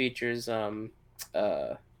games features C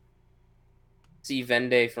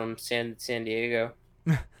Vende from San Diego.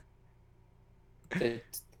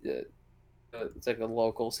 It's like a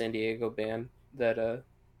local San Diego band that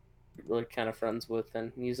we're kind of friends with,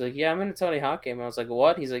 and he's like, "Yeah, I'm in a Tony Hawk game." I was like,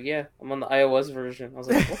 "What?" He's like, "Yeah, I'm on the iOS version." I was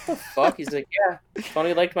like, "What the fuck?" He's like, "Yeah,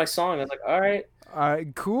 Tony liked my song." I was like, "All right."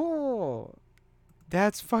 Cool.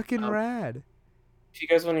 That's fucking rad. If you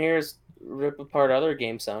guys want to hear us rip apart other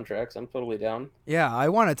game soundtracks, I'm totally down. Yeah, I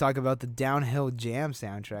want to talk about the Downhill Jam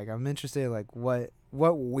soundtrack. I'm interested, like what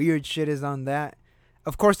weird shit is on that.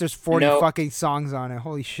 Of course, there's 40 fucking songs on it.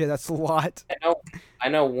 Holy shit, that's a lot. I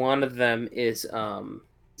know one of them is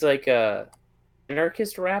it's like a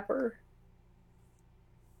anarchist rapper.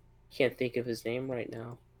 Can't think of his name right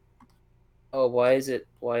now. Oh, why is it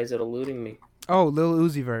eluding me? Oh, Lil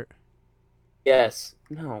Uzi Vert. Yes.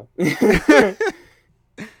 No.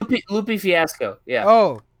 Lupe Fiasco. Yeah.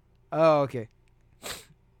 Oh, okay.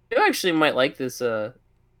 You actually might like this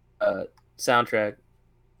soundtrack.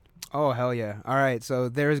 Oh, hell yeah. All right, so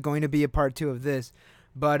there's going to be a part 2 of this.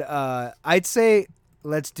 But I'd say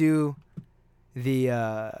let's do the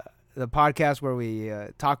podcast where we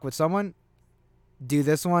talk with someone, do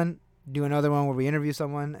this one, do another one where we interview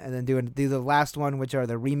someone, and then do the last one, which are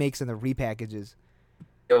the remakes and the repackages.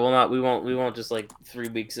 Yeah, we won't just like 3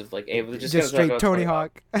 weeks of like, hey, we're just straight Tony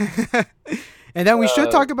Hawk. And then we should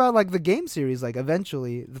talk about like the game series, like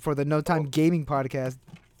eventually for the No Time Gaming podcast.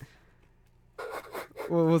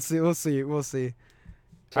 We'll see. All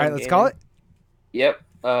right, let's call it. Yep.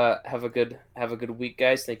 Have a good week,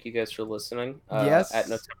 guys. Thank you guys for listening. Yes. At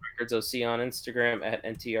No Time Records OC on Instagram, at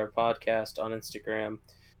NTR Podcast on Instagram.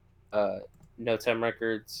 No Time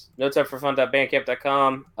Records,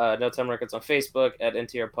 notimeforfun.bandcamp.com, No Time Records on Facebook, at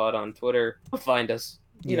NTR Pod on Twitter. Find us.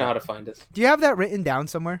 You know how to find us. Do you have that written down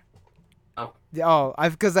somewhere? No. Oh,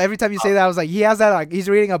 because every time you say that, I was like, he has that. Like, he's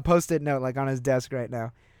reading a post-it note like on his desk right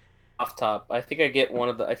now. Off top, I think I get one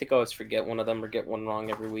of the. I think I always forget one of them or get one wrong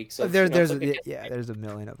every week. So there's a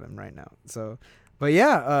million of them right now. So, but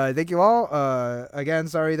yeah, thank you all. Again,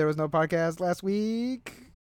 sorry there was no podcast last week.